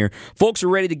came in here. Folks are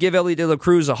ready to give Elly De La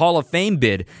Cruz a Hall of Fame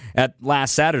bid at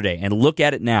last Saturday. And look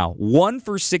at it now. 1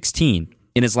 for 16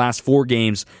 in his last 4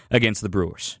 games against the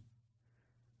Brewers.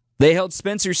 They held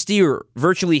Spencer Steer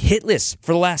virtually hitless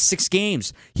for the last 6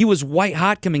 games. He was white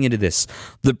hot coming into this.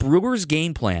 The Brewers'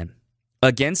 game plan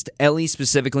against Elly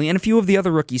specifically, and a few of the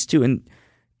other rookies too, and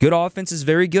good offense is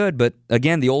very good, but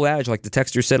again, the old adage, like the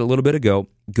texter said a little bit ago,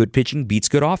 good pitching beats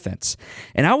good offense.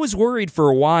 And I was worried for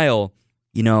a while,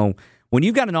 when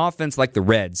you've got an offense like the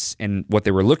Reds and what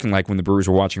they were looking like when the Brewers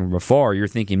were watching from afar, you're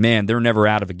thinking, man, they're never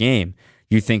out of a game.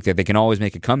 You think that they can always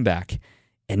make a comeback.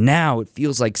 And now it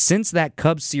feels like since that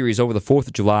Cubs series over the 4th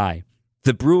of July,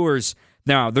 the Brewers,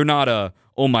 now they're not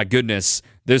oh my goodness,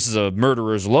 this is a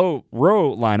murderer's row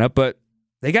lineup, but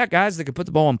they got guys that can put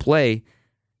the ball in play.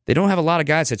 They don't have a lot of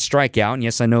guys that strike out. And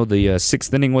yes, I know the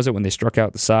 6th inning was it when they struck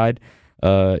out the side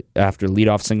after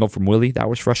leadoff single from Willie. That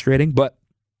was frustrating. But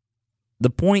the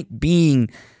point being,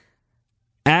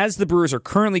 as the Brewers are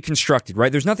currently constructed,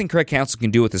 right, there's nothing Craig Counsell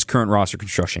can do with his current roster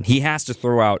construction. He has to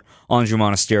throw out Andrew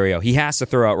Monasterio. He has to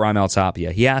throw out Raimel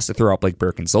Tapia. He has to throw out Blake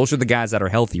Perkins. Those are the guys that are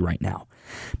healthy right now.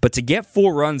 But to get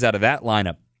 4 runs out of that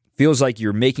lineup feels like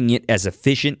you're making it as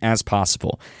efficient as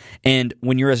possible. And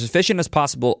when you're as efficient as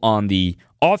possible on the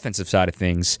offensive side of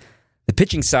things, the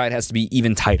pitching side has to be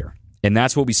even tighter. And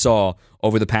that's what we saw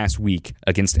over the past week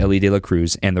against Elly De La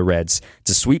Cruz and the Reds.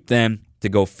 To sweep them, to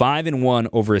go 5-1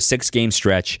 over a 6-game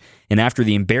stretch, and after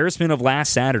the embarrassment of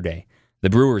last Saturday,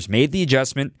 the Brewers made the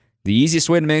adjustment. The easiest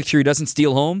way to make sure he doesn't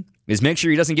steal home is make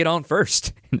sure he doesn't get on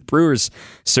first. And the Brewers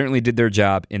certainly did their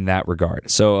job in that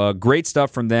regard. So great stuff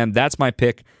from them. That's my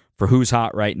pick for who's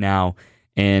hot right now.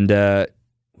 And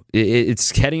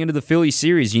it's heading into the Philly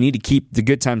series. You need to keep the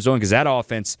good times going because that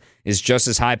offense is just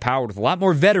as high-powered with a lot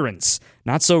more veterans,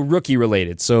 not so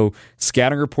rookie-related. So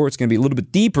scouting report's going to be a little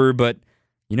bit deeper, but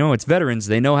it's veterans.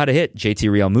 They know how to hit. JT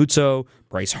Realmuto,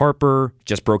 Bryce Harper,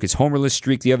 just broke his homerless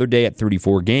streak the other day at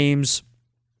 34 games.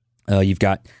 You've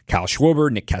got Kyle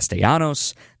Schwarber, Nick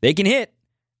Castellanos. They can hit.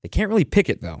 They can't really pick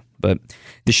it, though. But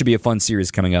this should be a fun series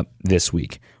coming up this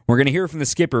week. We're going to hear from the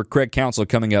skipper, Craig Counsell,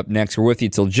 coming up next. We're with you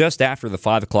till just after the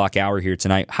 5 o'clock hour here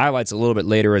tonight. Highlights a little bit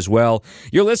later as well.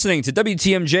 You're listening to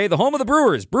WTMJ, the home of the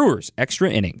Brewers, Brewers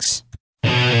Extra Innings.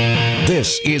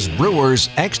 This is Brewers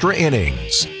Extra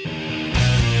Innings.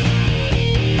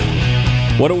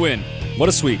 What a win. What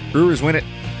a sweep. Brewers win it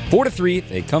 4-3.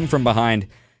 They come from behind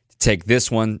to take this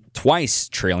one twice,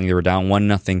 trailing. They were down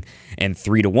 1-0 and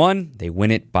 3-1. They win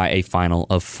it by a final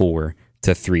of 4-3.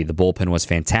 The bullpen was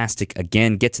fantastic.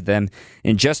 Again, get to them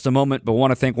in just a moment, but want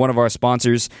to thank one of our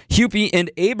sponsors, Hupy and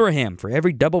Abraham. For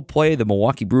every double play the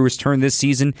Milwaukee Brewers turn this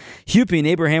season, Hupy and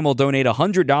Abraham will donate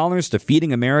 $100 to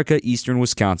Feeding America, Eastern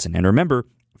Wisconsin. And remember,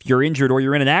 If you're injured or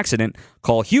you're in an accident,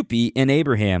 call Hupy and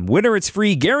Abraham. Winner, it's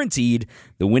free, guaranteed.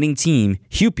 The winning team,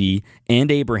 Hupy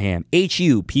and Abraham,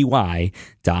 HUPY.com.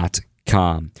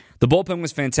 The bullpen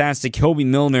was fantastic. Hobie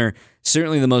Milner,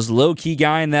 certainly the most low-key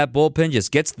guy in that bullpen,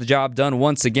 just gets the job done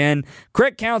once again.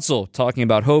 Craig Counsell talking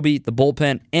about Hobie, the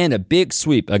bullpen, and a big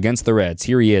sweep against the Reds.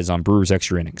 Here he is on Brewers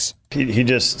Extra Innings. He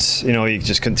just, he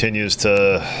just continues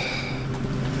to,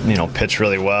 pitch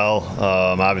really well.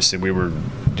 Obviously, we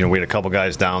had a couple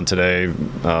guys down today.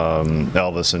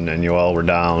 Elvis and Yoel were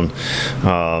down.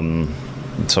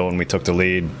 So when we took the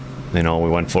lead, we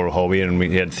went for Hobie, and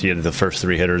he had the first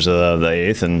three hitters of the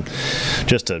eighth, and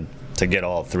just to get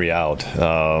all three out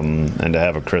and to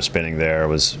have a crisp inning there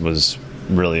was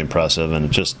really impressive, and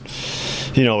it just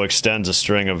extends a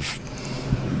string of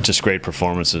just great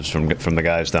performances from the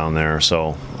guys down there.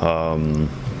 So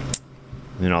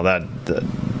that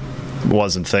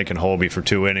wasn't thinking Hobie for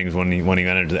 2 innings when he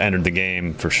entered the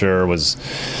game for sure. Was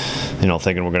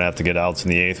thinking we're going to have to get outs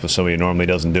in the eighth with somebody who normally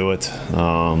doesn't do it.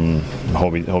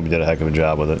 Hobie did a heck of a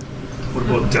job with it. What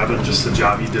about Devin, just the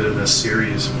job he did in this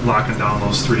series, locking down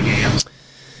those 3 games?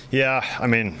 Yeah, I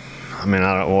mean, I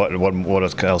don't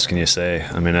what else can you say?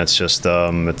 I mean, that's just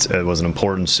it was an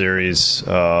important series. He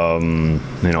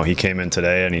came in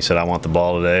today and he said, "I want the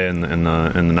ball today in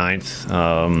the ninth,"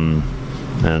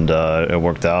 and it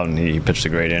worked out, and he pitched a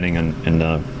great inning in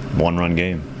a 1-run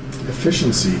game.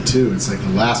 Efficiency too. It's like the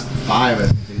last 5 I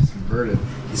think that he's converted.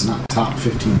 He's not top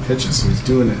 15 pitches, so he's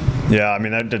doing it. Yeah, I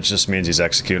mean, that just means he's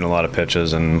executing a lot of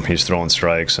pitches, and he's throwing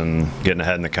strikes and getting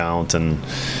ahead in the count, and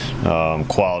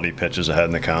quality pitches ahead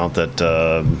in the count that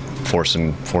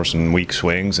forcing weak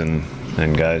swings and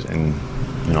guys and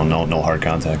no hard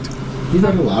contact. You've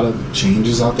had a lot of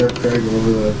changes out there, Craig,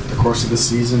 over the course of the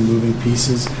season, moving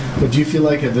pieces. But do you feel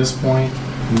like at this point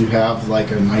you have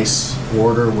like a nice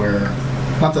order where,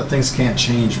 not that things can't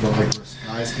change, but like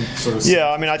guys can sort of... Yeah,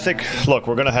 I mean, I think, look,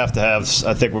 we're going to have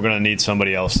I think we're going to need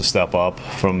somebody else to step up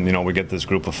from, we get this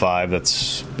group of 5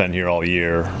 that's been here all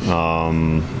year,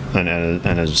 and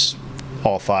as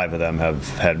all 5 of them have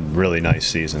had really nice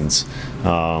seasons.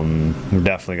 We're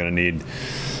definitely going to need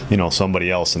somebody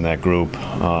else in that group.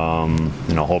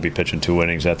 Hobie pitching 2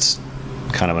 innings, that's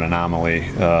kind of an anomaly.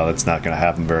 That's not going to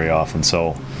happen very often.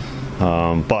 So,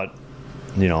 but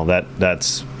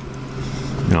that's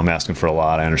I'm asking for a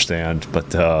lot. I understand,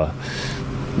 but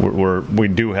we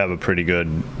do have a pretty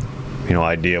good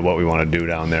idea of what we want to do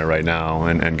down there right now,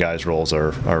 and guys' roles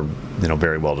are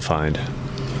very well defined.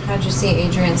 How'd you see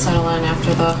Adrian settle in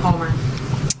after the homer?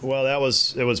 Well, it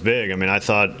was big. I mean, I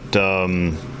thought.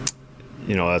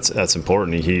 That's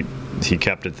important. He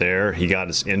kept it there. He got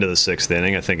us into the 6th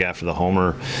inning. I think after the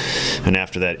homer and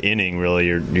after that inning, really,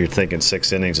 you're thinking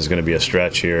 6 innings is going to be a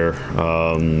stretch here,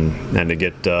 and to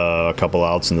get a couple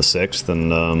outs in the 6th,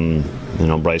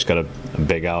 and Bryce got a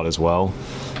big out as well.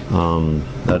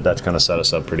 That's going to set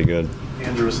us up pretty good.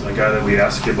 Andrew isn't a guy that we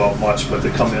ask you about much, but to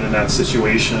come in that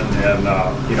situation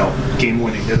and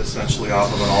game-winning hit essentially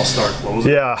off of an all-star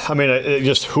closer. Yeah, I mean, it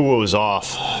just who was off,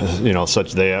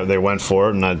 such they went for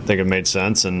it, and I think it made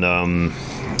sense. And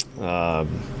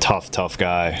tough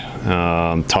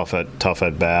guy, tough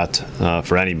at bat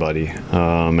for anybody,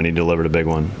 and he delivered a big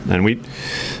one. And we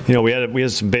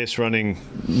had some base running.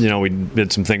 We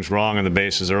did some things wrong on the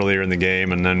bases earlier in the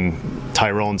game, and then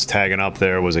Tyrone's tagging up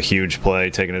there was a huge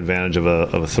play, taking advantage of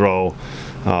a throw.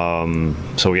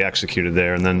 So we executed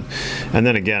there, and then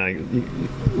again,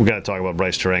 we got to talk about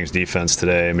Bryce Terang's defense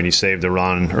today. I mean, he saved a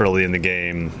run early in the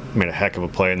game, made a heck of a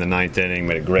play in the 9th inning,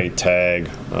 made a great tag.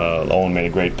 Owen made a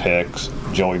great pick.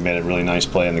 Joey made a really nice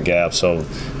play in the gap. So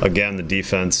again, the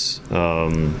defense.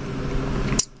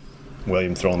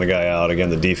 William throwing the guy out again.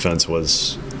 The defense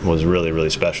was really, really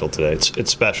special today.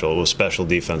 It's special. It was special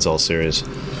defense all series.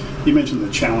 You mentioned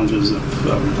the challenges of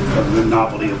the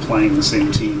novelty of playing the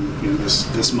same team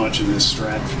this much in this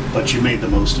stretch, but you made the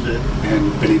most of it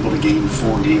and been able to gain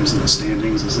 4 games in the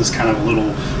standings. Is this kind of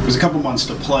there's a couple months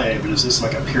to play, but is this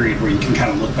like a period where you can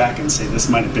kind of look back and say this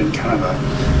might have been kind of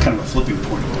a flipping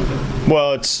point a little bit?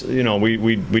 Well, it's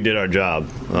we did our job,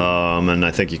 and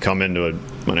I think you come into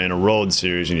in a road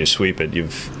series and you sweep it.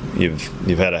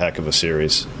 You've had a heck of a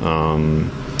series.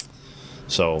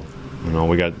 So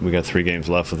we got 3 games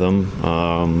left with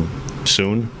them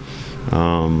soon.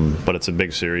 But it's a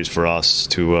big series for us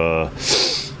to,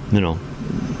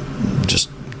 just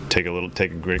take a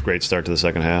great start to the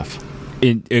second half.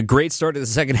 A great start to the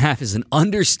second half is an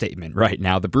understatement right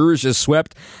now. The Brewers just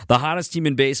swept the hottest team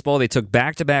in baseball. They took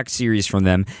back-to-back series from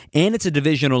them, and it's a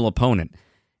divisional opponent.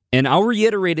 And I'll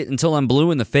reiterate it until I'm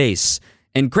blue in the face.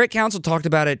 And Craig Counsell talked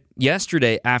about it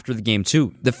yesterday after the game,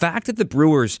 too. The fact that the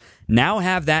Brewers now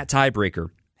have that tiebreaker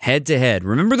head-to-head.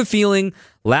 Remember the feeling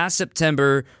last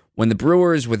September when the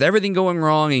Brewers, with everything going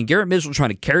wrong, and Garrett Mitchell trying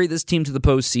to carry this team to the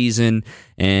postseason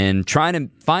and trying to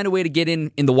find a way to get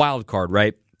in the wild card,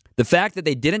 right? The fact that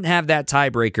they didn't have that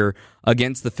tiebreaker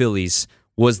against the Phillies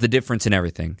was the difference in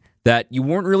everything. That you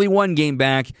weren't really 1 game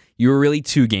back, you were really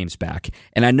 2 games back.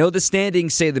 And I know the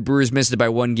standings say the Brewers missed it by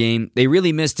 1 game. They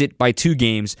really missed it by 2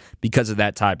 games because of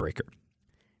that tiebreaker.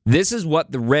 This is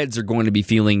what the Reds are going to be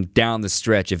feeling down the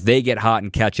stretch if they get hot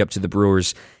and catch up to the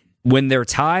Brewers. When they're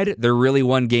tied, they're really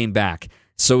 1 game back.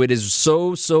 So it is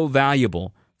so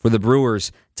valuable for the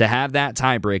Brewers to have that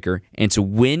tiebreaker and to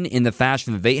win in the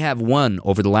fashion that they have won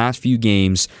over the last few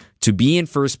games, to be in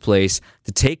first place,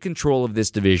 to take control of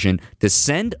this division, to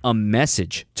send a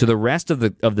message to the rest of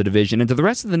the division and to the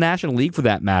rest of the National League for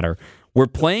that matter. We're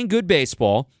playing good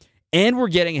baseball, and we're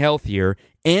getting healthier,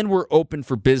 and we're open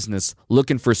for business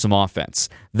looking for some offense.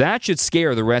 That should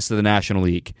scare the rest of the National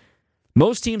League.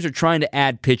 Most teams are trying to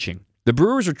add pitching. The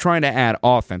Brewers are trying to add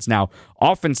offense. Now,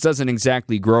 offense doesn't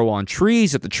exactly grow on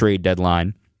trees at the trade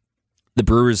deadline. The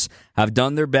Brewers have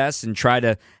done their best and try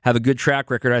to have a good track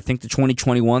record. I think the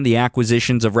 2021, the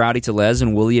acquisitions of Rowdy Tellez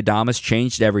and Willy Adames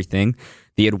changed everything.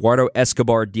 The Eduardo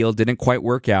Escobar deal didn't quite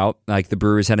work out like the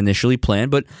Brewers had initially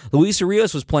planned, but Luis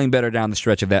Urias was playing better down the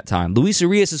stretch of that time. Luis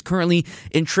Urias is currently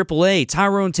in AAA.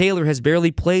 Tyrone Taylor has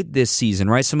barely played this season,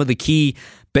 right? Some of the key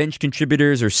bench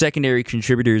contributors or secondary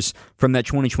contributors from that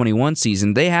 2021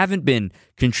 season, they haven't been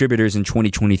contributors in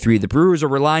 2023. The Brewers are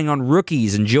relying on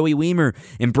rookies and Joey Wiemer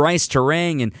and Bryce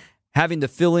Terang and having to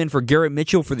fill in for Garrett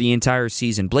Mitchell for the entire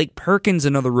season. Blake Perkins,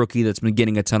 another rookie that's been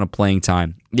getting a ton of playing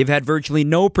time. They've had virtually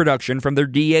no production from their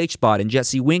DH spot in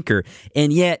Jesse Winker.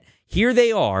 And yet, here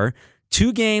they are,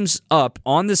 2 games up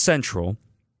on the Central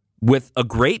with a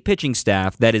great pitching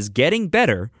staff that is getting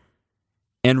better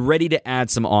and ready to add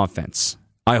some offense.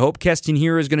 I hope Keston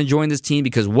Hiura is going to join this team,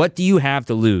 because what do you have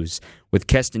to lose with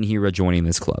Keston Hiura joining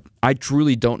this club? I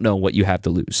truly don't know what you have to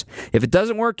lose. If it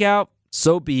doesn't work out,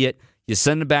 so be it. You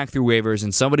send him back through waivers,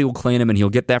 and somebody will claim him, and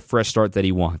he'll get that fresh start that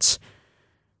he wants.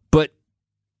 But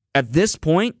at this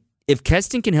point, if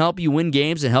Keston can help you win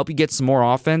games and help you get some more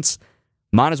offense,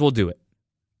 might as well do it.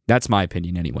 That's my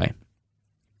opinion anyway.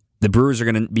 The Brewers are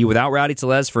going to be without Rowdy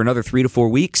Tellez for another 3 to 4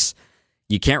 weeks.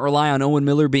 You can't rely on Owen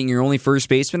Miller being your only first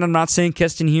baseman. I'm not saying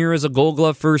Keston Hiura is a Gold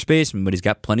Glove first baseman, but he's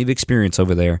got plenty of experience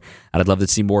over there. And I'd love to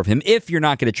see more of him if you're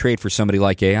not going to trade for somebody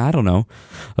like a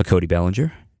Cody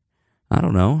Bellinger. I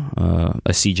don't know,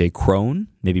 a CJ Cron,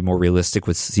 maybe more realistic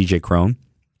with CJ Cron.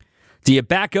 Do you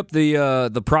back up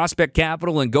the prospect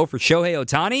capital and go for Shohei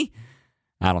Ohtani?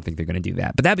 I don't think they're going to do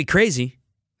that, but that'd be crazy.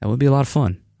 That would be a lot of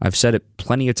fun. I've said it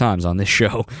plenty of times on this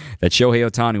show that Shohei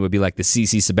Ohtani would be like the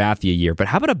CC Sabathia year, but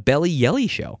how about a Belly Yelly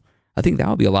show? I think that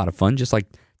would be a lot of fun, just like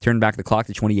turning back the clock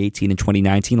to 2018 and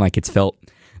 2019 like it's felt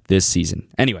this season.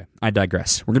 Anyway, I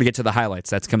digress. We're going to get to the highlights.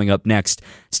 That's coming up next.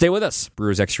 Stay with us.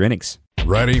 Brewers Extra Innings.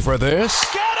 Ready for this?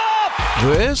 Get up!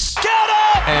 This? Get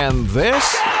up! And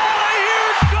this? Get out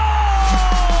of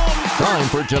here! Go! Time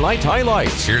for tonight's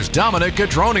highlights. Here's Dominic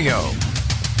Cotroneo.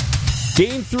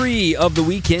 Game 3 of the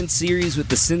weekend series with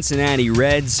the Cincinnati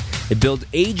Reds. It built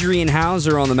Adrian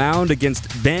Hauser on the mound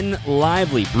against Ben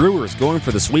Lively. Brewers going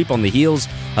for the sweep on the heels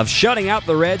of shutting out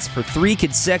the Reds for 3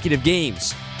 consecutive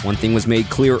games. One thing was made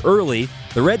clear early: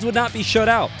 the Reds would not be shut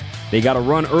out. They got a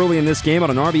run early in this game on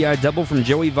an RBI double from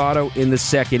Joey Votto in the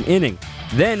 2nd inning.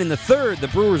 Then in the 3rd, the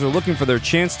Brewers are looking for their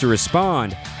chance to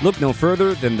respond. Look no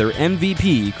further than their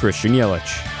MVP, Christian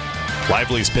Yelich.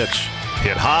 Lively's pitch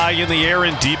hit high in the air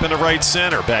and deep into right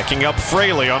center. Backing up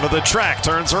Fraley onto the track.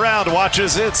 Turns around,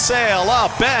 watches it sail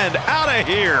up and out of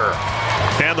here.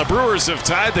 And the Brewers have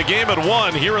tied the game at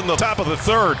 1 here in the top of the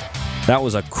 3rd. That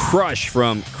was a crush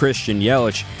from Christian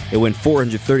Yelich. It went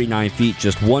 439 feet,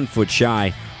 just 1 foot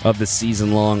shy of the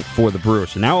season long for the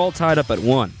Brewers. So now all tied up at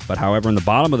 1. But however, in the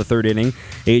bottom of the 3rd inning,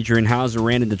 Adrian Hauser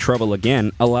ran into trouble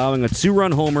again, allowing a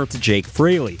 2-run homer to Jake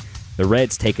Fraley. The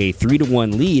Reds take a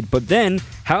 3-1 lead, but then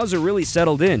Hauser really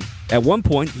settled in. At one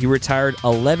point, he retired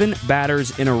 11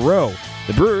 batters in a row.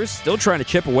 The Brewers still trying to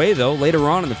chip away, though. Later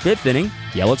on in the 5th inning,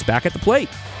 Yelich back at the plate.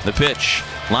 The pitch.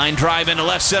 Line drive into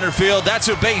left center field. That's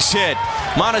a base hit.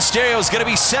 Monasterio's going to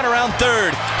be sent around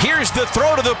 3rd. Here's the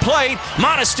throw to the plate.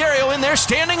 Monasterio in there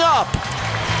standing up.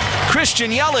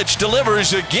 Christian Yelich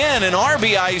delivers again an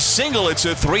RBI single. It's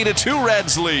a 3-2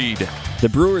 Reds lead. The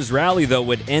Brewers' rally, though,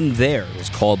 would end there. It was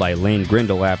called by Lane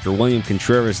Grindle after William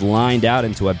Contreras lined out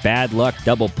into a bad luck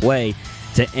double play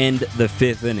to end the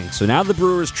 5th inning. So now the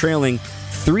Brewers trailing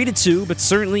 3-2, but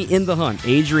certainly in the hunt.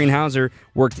 Adrian Hauser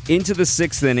worked into the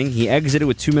 6th inning. He exited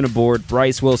with 2-minute board.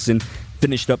 Bryce Wilson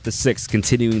finished up the 6th,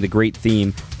 continuing the great theme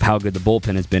of how good the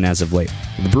bullpen has been as of late.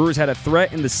 The Brewers had a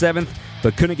threat in the 7th,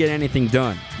 but couldn't get anything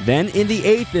done. Then in the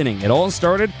 8th inning, it all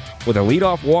started with a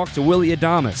leadoff walk to Willie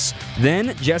Adames.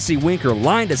 Then Jesse Winker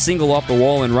lined a single off the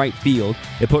wall in right field.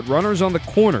 It put runners on the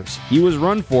corners. He was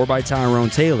run for by Tyrone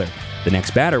Taylor. The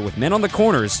next batter with men on the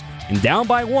corners and down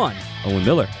by 1, Owen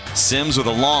Miller. Sims with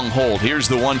a long hold. Here's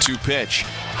the 1-2 pitch.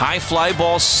 High fly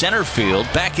ball center field.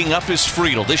 Backing up is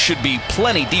Friedel. This should be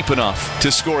plenty deep enough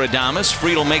to score Adames.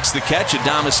 Friedel makes the catch.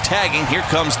 Adames tagging. Here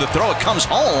comes the throw. It comes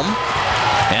home.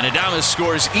 And Adames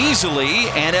scores easily.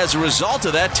 And as a result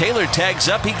of that, Taylor tags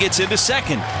up. He gets into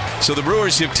second. So the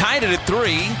Brewers have tied it at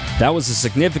 3. That was a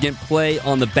significant play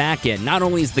on the back end. Not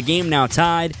only is the game now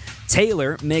tied,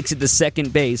 Taylor makes it to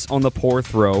second base on the poor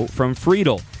throw from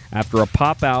Friedel after a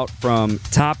pop-out from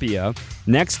Tapia.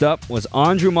 Next up was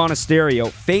Andrew Monasterio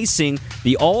facing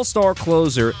the all-star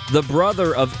closer, the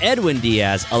brother of Edwin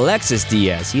Diaz, Alexis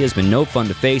Diaz. He has been no fun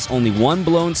to face, only one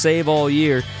blown save all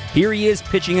year. Here he is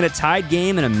pitching in a tied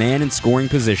game and a man in scoring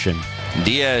position.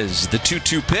 Diaz, the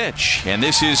 2-2 pitch, and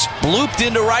this is blooped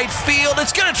into right field.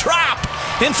 It's going to drop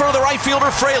in front of the right fielder,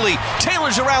 Fraley.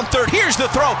 Taylor's around third. Here's the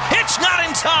throw. It's not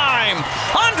in time.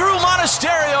 Andrew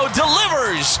Monasterio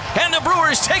delivers, and the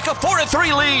Brewers take a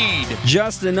 4-3 lead.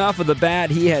 Just enough of the bat.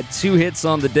 He had 2 hits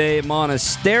on the day.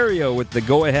 Monasterio with the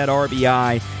go-ahead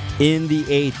RBI in the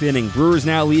 8th inning. Brewers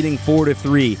now leading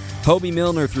 4-3. Hobie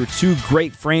Milner threw 2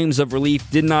 great frames of relief,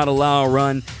 did not allow a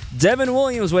run. Devin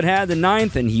Williams would have the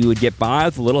 9th, and he would get by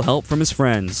with a little help from his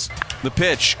friends. The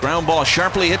pitch, ground ball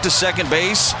sharply hit to second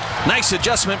base. Nice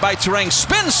adjustment by Terang.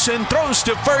 Spins and throws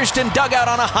to first and dug out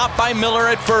on a hop by Miller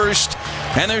at first.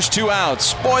 And there's 2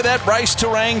 outs. Boy, that Bryce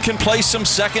Terang can play some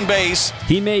second base.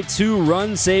 He made 2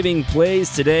 run-saving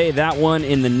plays today, that one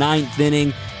in the 9th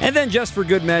inning. And then just for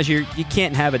good measure, you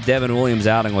can't have a Devin Williams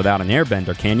outing without an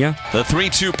airbender, can you? The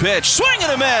 3-2 pitch, swing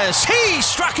and a miss. He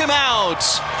struck him out.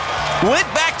 Went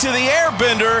back to the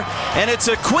airbender, and it's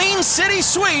a Queen City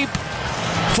sweep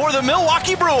for the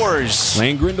Milwaukee Brewers.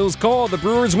 Lane Grindle's call. The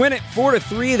Brewers win it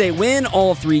 4-3. They win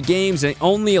all 3 games. They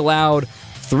only allowed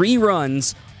 3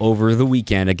 runs over the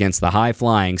weekend against the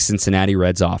high-flying Cincinnati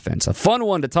Reds offense. A fun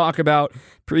one to talk about.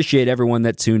 Appreciate everyone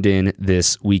that tuned in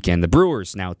this weekend. The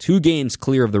Brewers now 2 games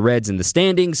clear of the Reds in the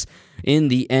standings in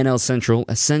the NL Central,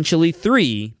 essentially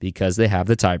 3 because they have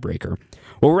the tiebreaker.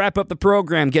 We'll wrap up the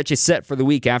program, get you set for the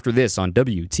week after this on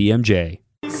WTMJ.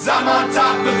 I'm on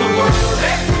top of the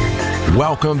world.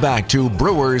 Welcome back to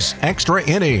Brewers Extra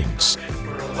Innings.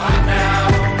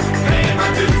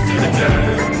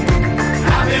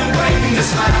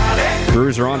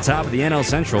 Brewers are on top of the NL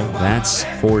Central, that's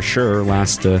for sure.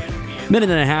 Last minute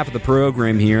and a half of the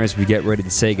program here as we get ready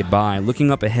to say goodbye.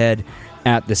 Looking up ahead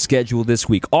at the schedule this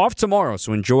week. Off tomorrow,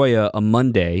 so enjoy a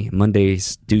Monday.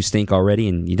 Mondays do stink already,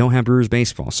 and you don't have Brewers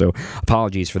baseball, so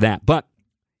apologies for that. But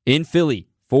in Philly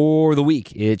for the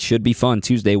week, it should be fun.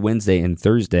 Tuesday, Wednesday, and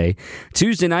Thursday.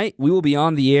 Tuesday night, we will be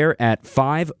on the air at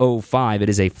 5:05. It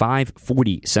is a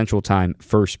 5:40 Central Time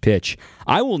first pitch.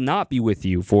 I will not be with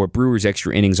you for Brewers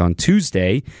Extra Innings on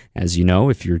Tuesday. As you know,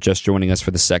 if you're just joining us for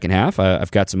the second half,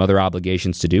 I've got some other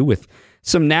obligations to do with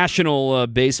some national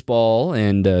baseball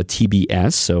and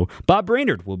TBS. So Bob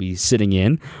Brainerd will be sitting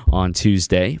in on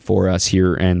Tuesday for us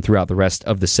here and throughout the rest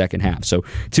of the second half. So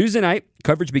Tuesday night,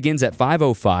 coverage begins at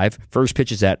 5:05. First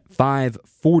pitch is at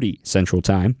 5:40 Central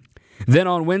Time. Then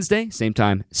on Wednesday, same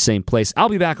time, same place. I'll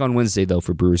be back on Wednesday, though,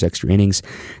 for Brewers Extra Innings.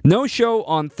 No show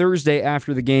on Thursday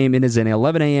after the game. It is an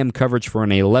 11 a.m. coverage for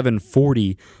an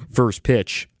 11:40 first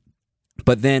pitch.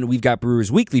 But then we've got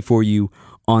Brewers Weekly for you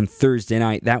on Thursday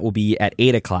night. That will be at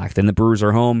 8 o'clock. Then the Brewers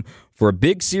are home for a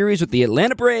big series with the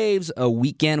Atlanta Braves, a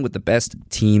weekend with the best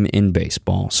team in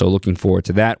baseball. So looking forward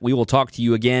to that. We will talk to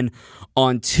you again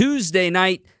on Tuesday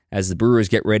night as the Brewers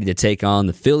get ready to take on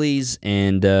the Phillies,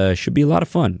 and should be a lot of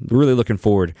fun. Really looking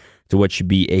forward to what should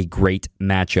be a great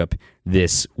matchup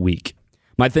this week.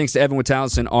 My thanks to Evan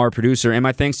Witalison, our producer, and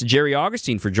my thanks to Jerry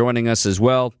Augustine for joining us as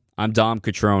well. I'm Dom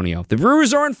Cotroneo. The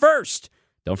Brewers are in first.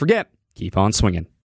 Don't forget, keep on swinging.